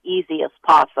as easy as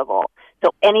possible.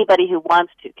 So anybody who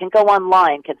wants to can go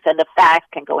online, can send a fax,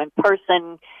 can go in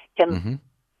person, can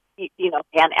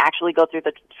can actually go through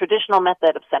the traditional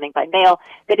method of sending by mail,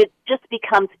 that it just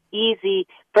becomes easy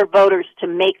for voters to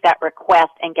make that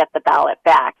request and get the ballot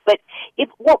back. But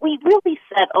what we really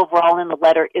said overall in the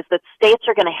letter is that states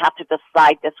are going to have to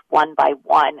decide this one by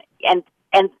one and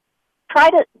try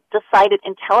to decide it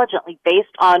intelligently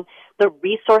based on the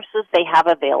resources they have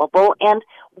available and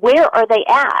where are they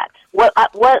at. What I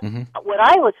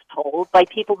was told by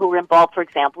people who were involved, for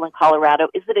example, in Colorado,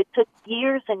 is that it took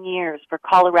years and years for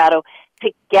Colorado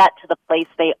to get to the place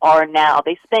they are now.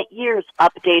 They spent years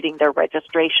updating their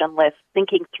registration list,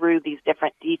 thinking through these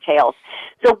different details.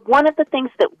 So one of the things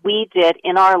that we did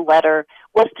in our letter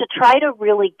was to try to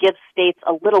really give states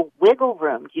a little wiggle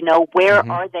room. Where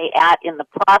are they at in the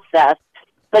process?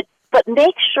 But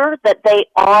make sure that they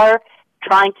are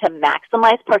trying to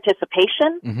maximize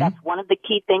participation. That's one of the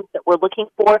key things that we're looking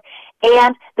for.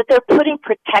 And that they're putting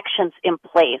protections in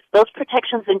place. Those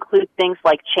protections include things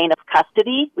like chain of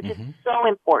custody, which is so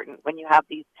important when you have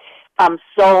these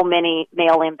so many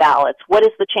mail-in ballots. What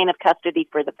is the chain of custody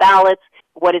for the ballots?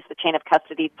 What is the chain of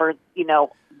custody for,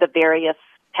 the various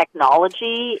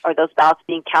technology? Are those ballots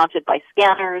being counted by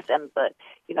scanners and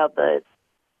the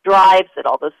drives that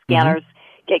all those scanners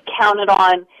get counted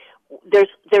on?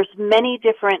 There's many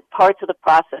different parts of the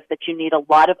process that you need a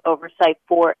lot of oversight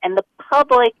for, and the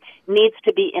public needs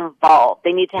to be involved.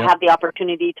 They need to have the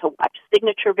opportunity to watch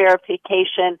signature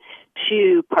verification,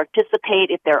 to participate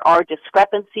if there are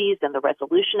discrepancies and the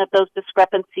resolution of those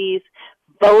discrepancies.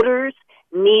 Voters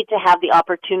need to have the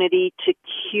opportunity to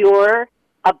cure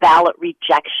a ballot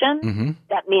rejection.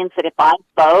 That means that if I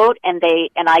vote and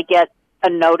I get a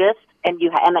notice and you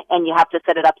have to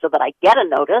set it up so that I get a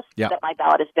notice that my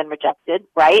ballot has been rejected,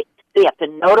 right? So you have to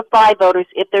notify voters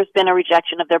if there's been a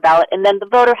rejection of their ballot, and then the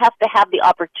voter has to have the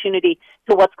opportunity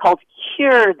to what's called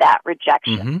cure that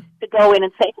rejection, to go in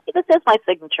and say, hey, this is my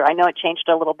signature. I know it changed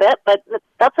a little bit, but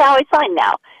that's how I sign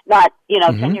now, not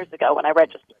 10 years ago when I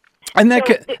registered. And need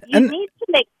to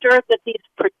make sure that these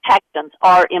protections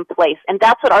are in place, and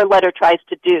that's what our letter tries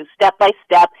to do, step by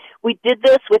step. We did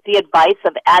this with the advice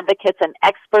of advocates and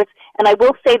experts, and I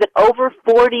will say that over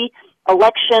 40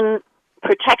 election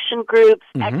protection groups,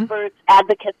 experts,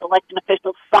 advocates, election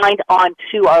officials signed on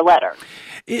to our letter.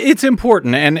 It's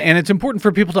important, and it's important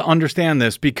for people to understand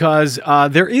this, because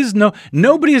there is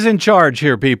nobody is in charge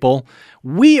here, people.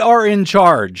 We are in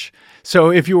charge.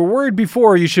 So if you were worried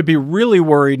before, you should be really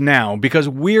worried now, because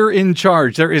we're in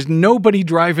charge. There is nobody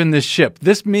driving this ship.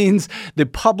 This means the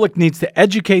public needs to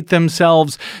educate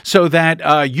themselves so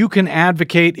that you can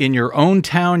advocate in your own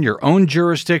town, your own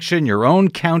jurisdiction, your own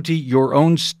county, your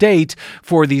own state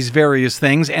for these various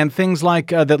things. And things like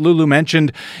that Lulu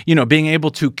mentioned, being able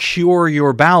to cure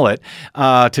your ballot,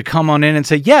 to come on in and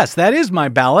say, yes, that is my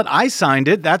ballot. I signed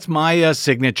it. That's my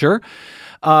signature.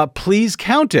 Please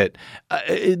count it.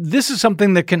 This is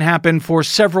something that can happen for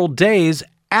several days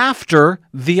after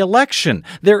the election.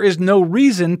 There is no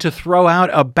reason to throw out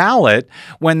a ballot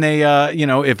when they,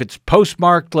 if it's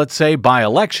postmarked, let's say, by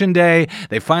Election Day,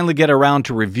 they finally get around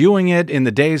to reviewing it in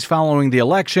the days following the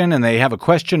election, and they have a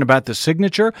question about the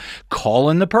signature,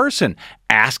 call in the person.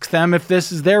 Ask them if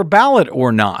this is their ballot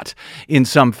or not in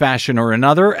some fashion or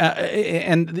another.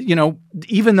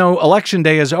 Even though Election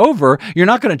Day is over, you're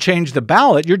not going to change the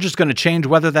ballot. You're just going to change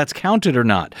whether that's counted or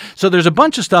not. So there's a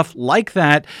bunch of stuff like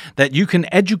that you can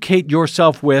educate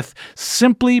yourself with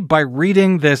simply by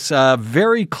reading this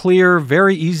very clear,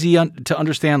 very easy to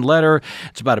understand letter.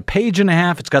 It's about a page and a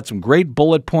half. It's got some great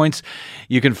bullet points.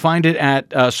 You can find it at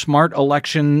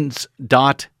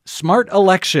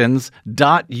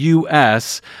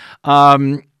smartelections.us.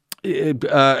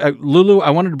 Lulu, I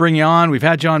wanted to bring you on. We've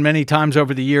had you on many times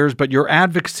over the years, but your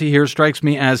advocacy here strikes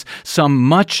me as some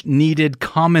much needed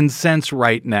common sense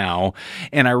right now.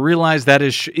 And I realize that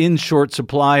is in short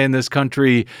supply in this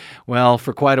country, well,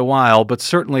 for quite a while, but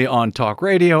certainly on talk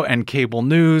radio and cable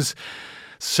news.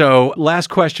 So last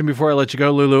question before I let you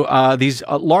go, Lulu. These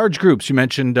large groups, you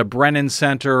mentioned Brennan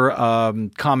Center,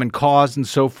 Common Cause, and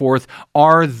so forth,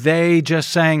 are they just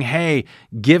saying, hey,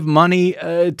 give money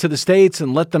to the states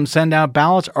and let them send out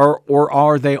ballots, or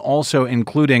are they also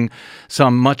including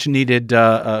some much-needed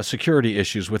security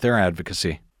issues with their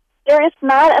advocacy? There is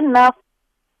not enough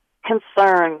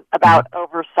concern about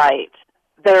oversight.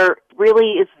 There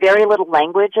really is very little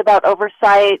language about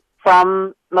oversight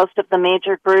from most of the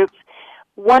major groups.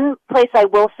 One place I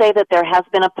will say that there has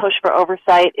been a push for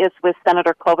oversight is with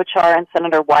Senator Klobuchar and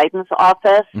Senator Wyden's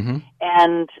office,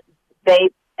 and they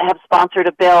have sponsored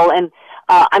a bill. And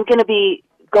I'm going to be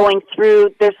going through.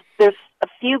 There's a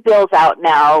few bills out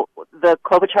now. The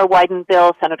Klobuchar-Wyden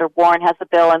bill, Senator Warren has a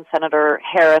bill, and Senator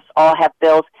Harris all have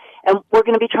bills. And we're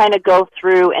going to be trying to go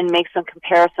through and make some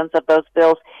comparisons of those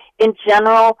bills. In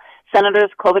general,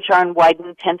 Senators Klobuchar and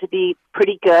Wyden tend to be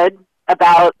pretty good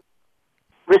about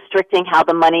restricting how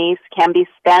the monies can be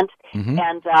spent.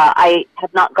 And I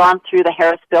have not gone through the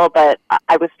Harris bill, but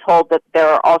I was told that there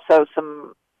are also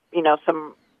some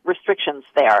restrictions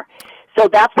there. So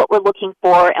that's what we're looking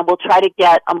for, and we'll try to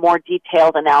get a more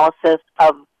detailed analysis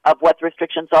of what the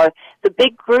restrictions are. The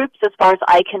big groups, as far as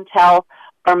I can tell,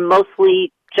 are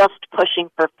mostly just pushing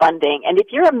for funding. And if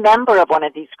you're a member of one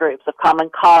of these groups, of Common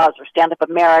Cause or Stand Up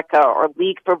America or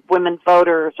League for Women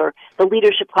Voters or the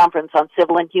Leadership Conference on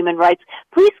Civil and Human Rights,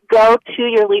 please go to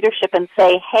your leadership and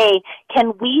say, hey,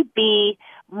 can we be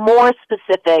more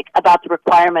specific about the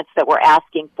requirements that we're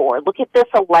asking for? Look at this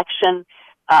election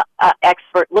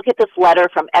look at this letter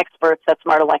from experts that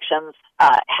Smart Elections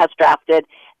has drafted.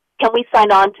 Can we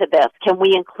sign on to this? Can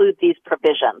we include these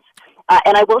provisions?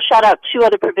 And I will shout out two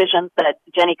other provisions that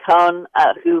Jenny Cohn,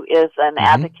 who is an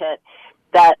advocate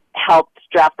that helped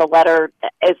draft the letter,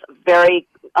 is very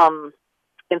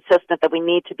insistent that we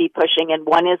need to be pushing. And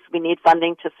one is we need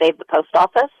funding to save the post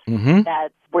office,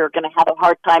 that we're going to have a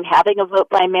hard time having a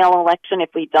vote-by-mail election if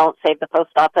we don't save the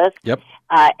post office.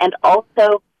 And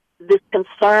also this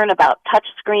concern about touch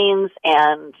screens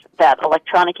and that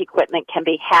electronic equipment can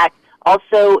be hacked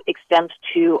also extends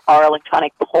to our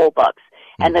electronic poll books.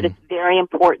 And that it's very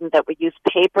important that we use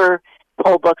paper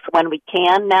poll books when we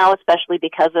can now, especially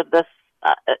because of this,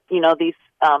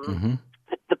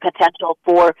 the potential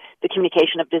for the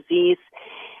communication of disease,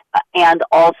 and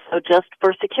also just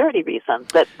for security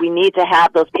reasons, that we need to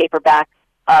have those paperback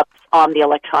up on the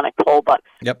electronic poll books.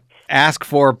 Yep. Ask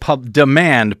for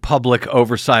demand public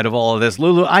oversight of all of this.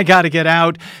 Lulu, I got to get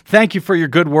out. Thank you for your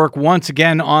good work once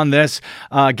again on this.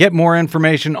 Get more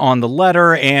information on the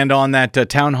letter and on that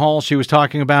town hall she was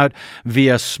talking about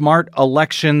via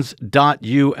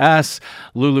smartelections.us.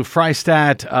 Lulu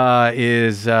Friesdat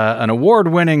is an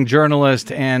award-winning journalist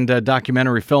and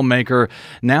documentary filmmaker,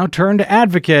 now turned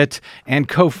advocate and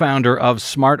co-founder of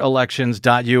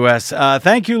smartelections.us.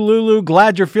 Thank you, Lulu.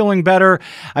 Glad you're feeling better.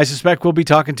 I suspect we'll be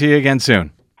talking to you again soon.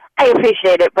 I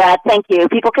appreciate it, Brad. Thank you.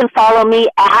 People can follow me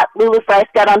at Lulu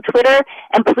Friesdat on Twitter,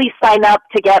 and please sign up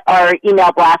to get our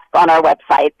email blasts on our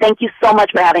website. Thank you so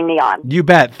much for having me on. You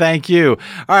bet. Thank you.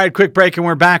 All right, quick break, and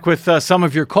we're back with some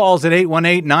of your calls at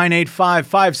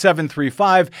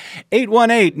 818-985-5735,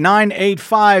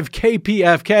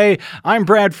 818-985-KPFK. I'm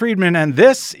Brad Friedman, and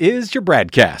this is your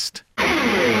BradCast.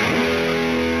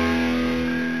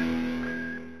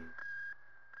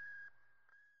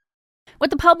 What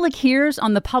the public hears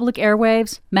on the public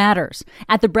airwaves matters.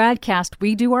 At the BradCast,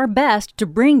 we do our best to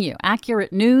bring you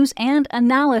accurate news and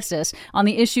analysis on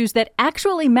the issues that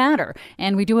actually matter,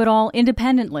 and we do it all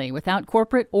independently, without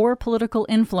corporate or political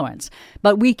influence.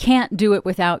 But we can't do it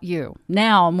without you,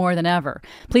 now more than ever.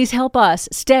 Please help us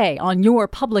stay on your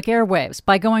public airwaves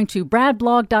by going to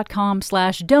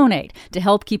bradblog.com/donate to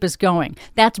help keep us going.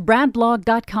 That's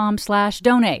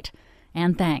bradblog.com/donate.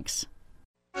 And thanks.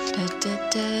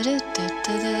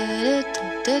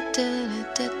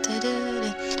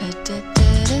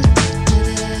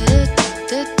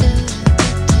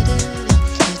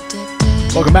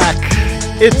 Welcome back.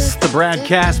 It's the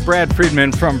BradCast. Brad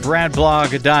Friedman from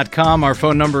bradblog.com. Our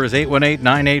phone number is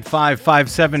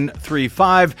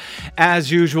 818-985-5735.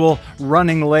 As usual,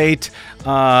 running late.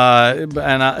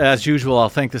 As usual, I'll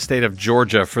thank the state of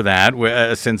Georgia for that,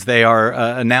 since they are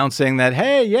announcing that,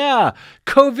 hey, yeah,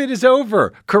 COVID is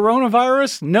over.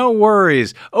 Coronavirus, no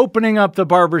worries. Opening up the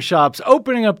barbershops,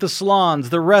 opening up the salons,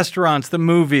 the restaurants, the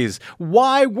movies.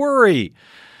 Why worry?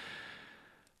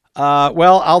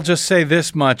 Well, I'll just say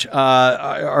this much.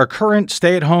 Our current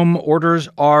stay-at-home orders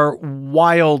are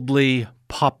wildly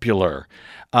popular.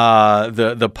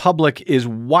 The public is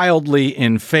wildly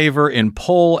in favor in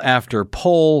poll after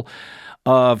poll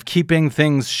of keeping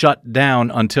things shut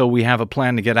down until we have a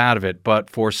plan to get out of it. But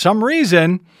for some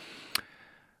reason,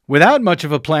 without much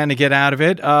of a plan to get out of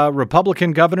it,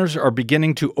 Republican governors are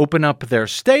beginning to open up their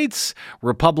states.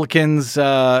 Republicans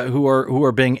who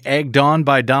are being egged on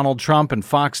by Donald Trump and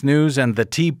Fox News and the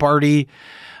Tea Party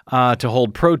to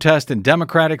hold protest in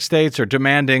Democratic states are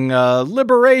demanding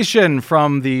liberation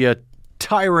from the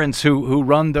tyrants who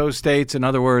run those states. In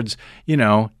other words,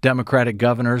 Democratic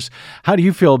governors. How do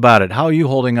you feel about it? How are you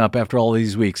holding up after all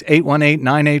these weeks?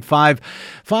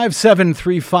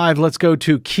 818-985-5735. Let's go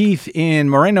to Keith in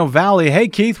Moreno Valley. Hey,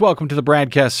 Keith, welcome to the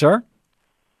BradCast, sir.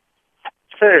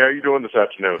 Hey, how you doing this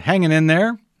afternoon? Hanging in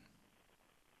there.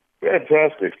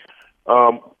 Fantastic.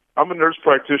 I'm a nurse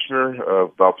practitioner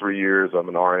of about 3 years. I'm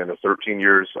an RN of 13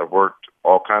 years. I've worked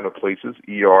all kind of places,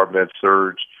 ER,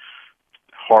 med-surg,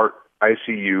 heart,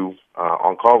 ICU,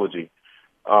 oncology,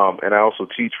 and I also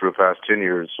teach for the past 10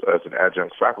 years as an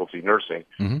adjunct faculty nursing.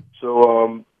 Mm-hmm.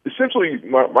 So essentially,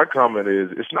 my comment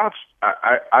is, it's not,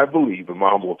 I believe, in my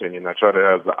humble opinion, I try to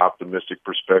have the optimistic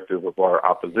perspective of our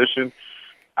opposition.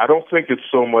 I don't think it's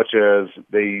so much as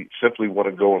they simply want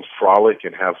to go and frolic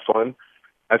and have fun.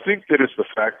 I think that it's the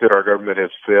fact that our government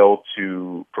has failed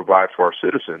to provide for our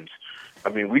citizens. I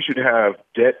mean, we should have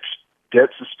debt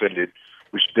suspended.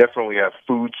 We should definitely have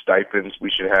food stipends. We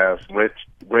should have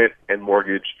rent and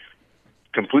mortgage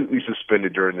completely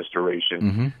suspended during this duration.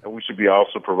 Mm-hmm. And we should be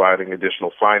also providing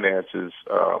additional finances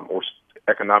or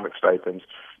economic stipends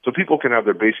so people can have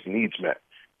their basic needs met.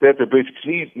 If they have their basic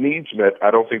needs met,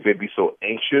 I don't think they'd be so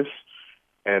anxious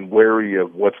and wary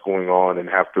of what's going on and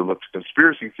have to look to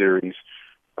conspiracy theories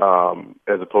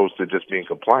as opposed to just being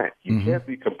compliant. You can't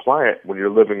be compliant when you're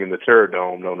living in the terror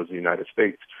dome known as the United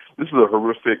States. This is a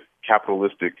horrific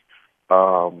capitalistic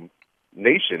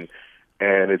nation,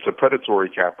 and it's a predatory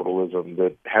capitalism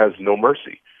that has no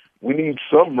mercy. We need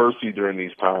some mercy during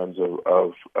these times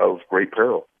of great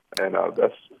peril, and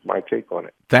that's my take on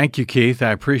it. Thank you, Keith.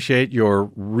 I appreciate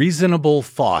your reasonable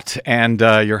thought, and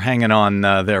you're hanging on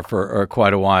there for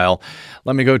quite a while.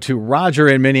 Let me go to Roger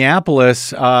in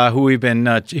Minneapolis, who we've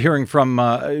been hearing from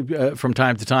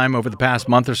time to time over the past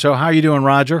month or so. How are you doing,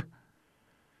 Roger?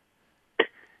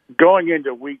 Going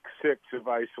into week 6 of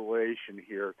isolation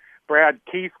here, Brad,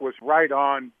 Keith was right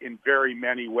on in very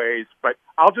many ways, but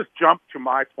I'll just jump to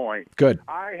my point. Good.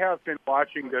 I have been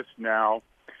watching this now,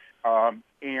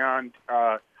 and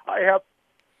I have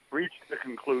reached the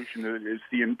conclusion that it is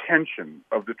the intention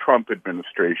of the Trump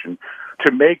administration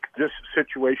to make this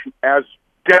situation as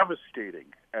devastating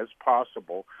as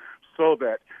possible so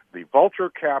that the vulture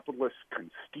capitalists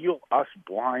can steal us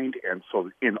blind, and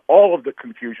so in all of the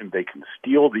confusion, they can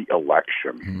steal the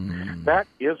election. That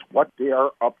is what they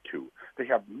are up to. They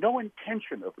have no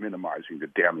intention of minimizing the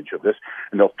damage of this,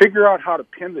 and they'll figure out how to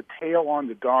pin the tail on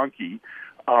the donkey,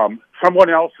 someone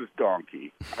else's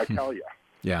donkey, I tell you.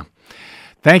 Yeah.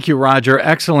 Thank you, Roger.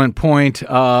 Excellent point.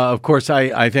 Of course,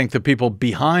 I think the people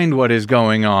behind what is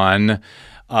going on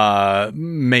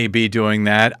may be doing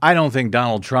that. I don't think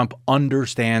Donald Trump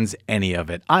understands any of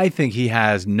it. I think he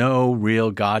has no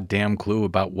real goddamn clue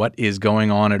about what is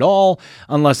going on at all,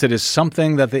 unless it is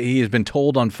something that he has been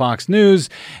told on Fox News.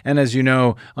 And as you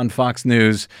know, on Fox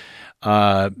News,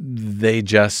 they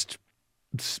just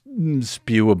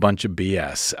spew a bunch of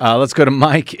BS. Let's go to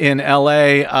Mike in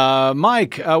L.A.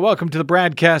 Mike, welcome to the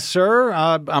BradCast, sir.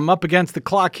 I'm up against the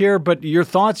clock here, but your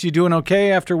thoughts? You doing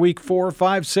okay after week 4,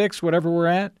 5, 6, whatever we're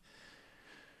at?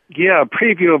 Yeah, a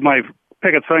preview of my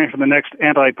picket sign for the next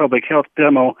anti-public health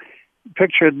demo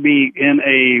pictured me in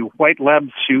a white lab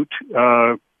suit,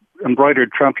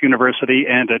 embroidered Trump University,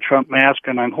 and a Trump mask,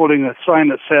 and I'm holding a sign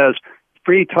that says,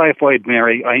 "Free Typhoid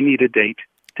Mary, I need a date."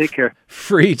 Take care.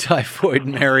 Free Typhoid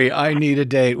Mary, I need a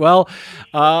date. Well,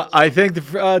 I think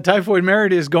the Typhoid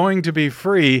Mary is going to be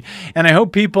free, and I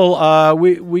hope people,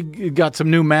 we got some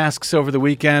new masks over the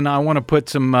weekend. I want to put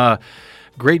some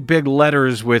great big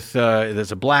letters with,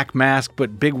 there's a black mask,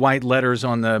 but big white letters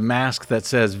on the mask that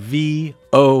says VOTE.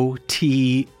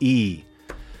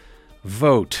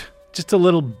 Vote. Just a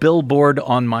little billboard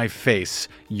on my face.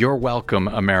 You're welcome,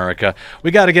 America.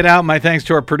 We got to get out. My thanks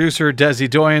to our producer, Desi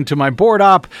Doyen, to my board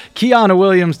op, Kiana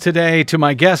Williams today, to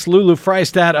my guest, Lulu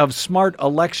Friesdat of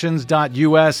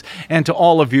smartelections.us, and to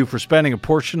all of you for spending a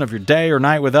portion of your day or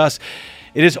night with us.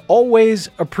 It is always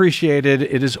appreciated.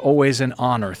 It is always an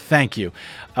honor. Thank you.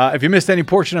 If you missed any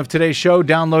portion of today's show,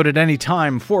 download it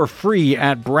anytime for free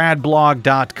at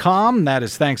bradblog.com. That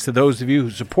is thanks to those of you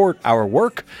who support our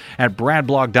work at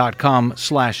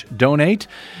bradblog.com/donate.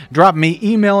 Drop me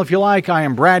email if you like. I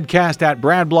am BradCast at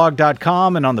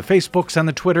bradblog.com. And on the Facebooks and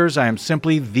the Twitters, I am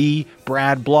simply the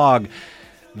Brad Blog.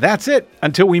 That's it.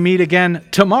 Until we meet again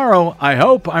tomorrow, I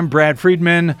hope. I'm Brad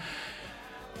Friedman.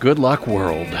 Good luck,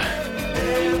 world.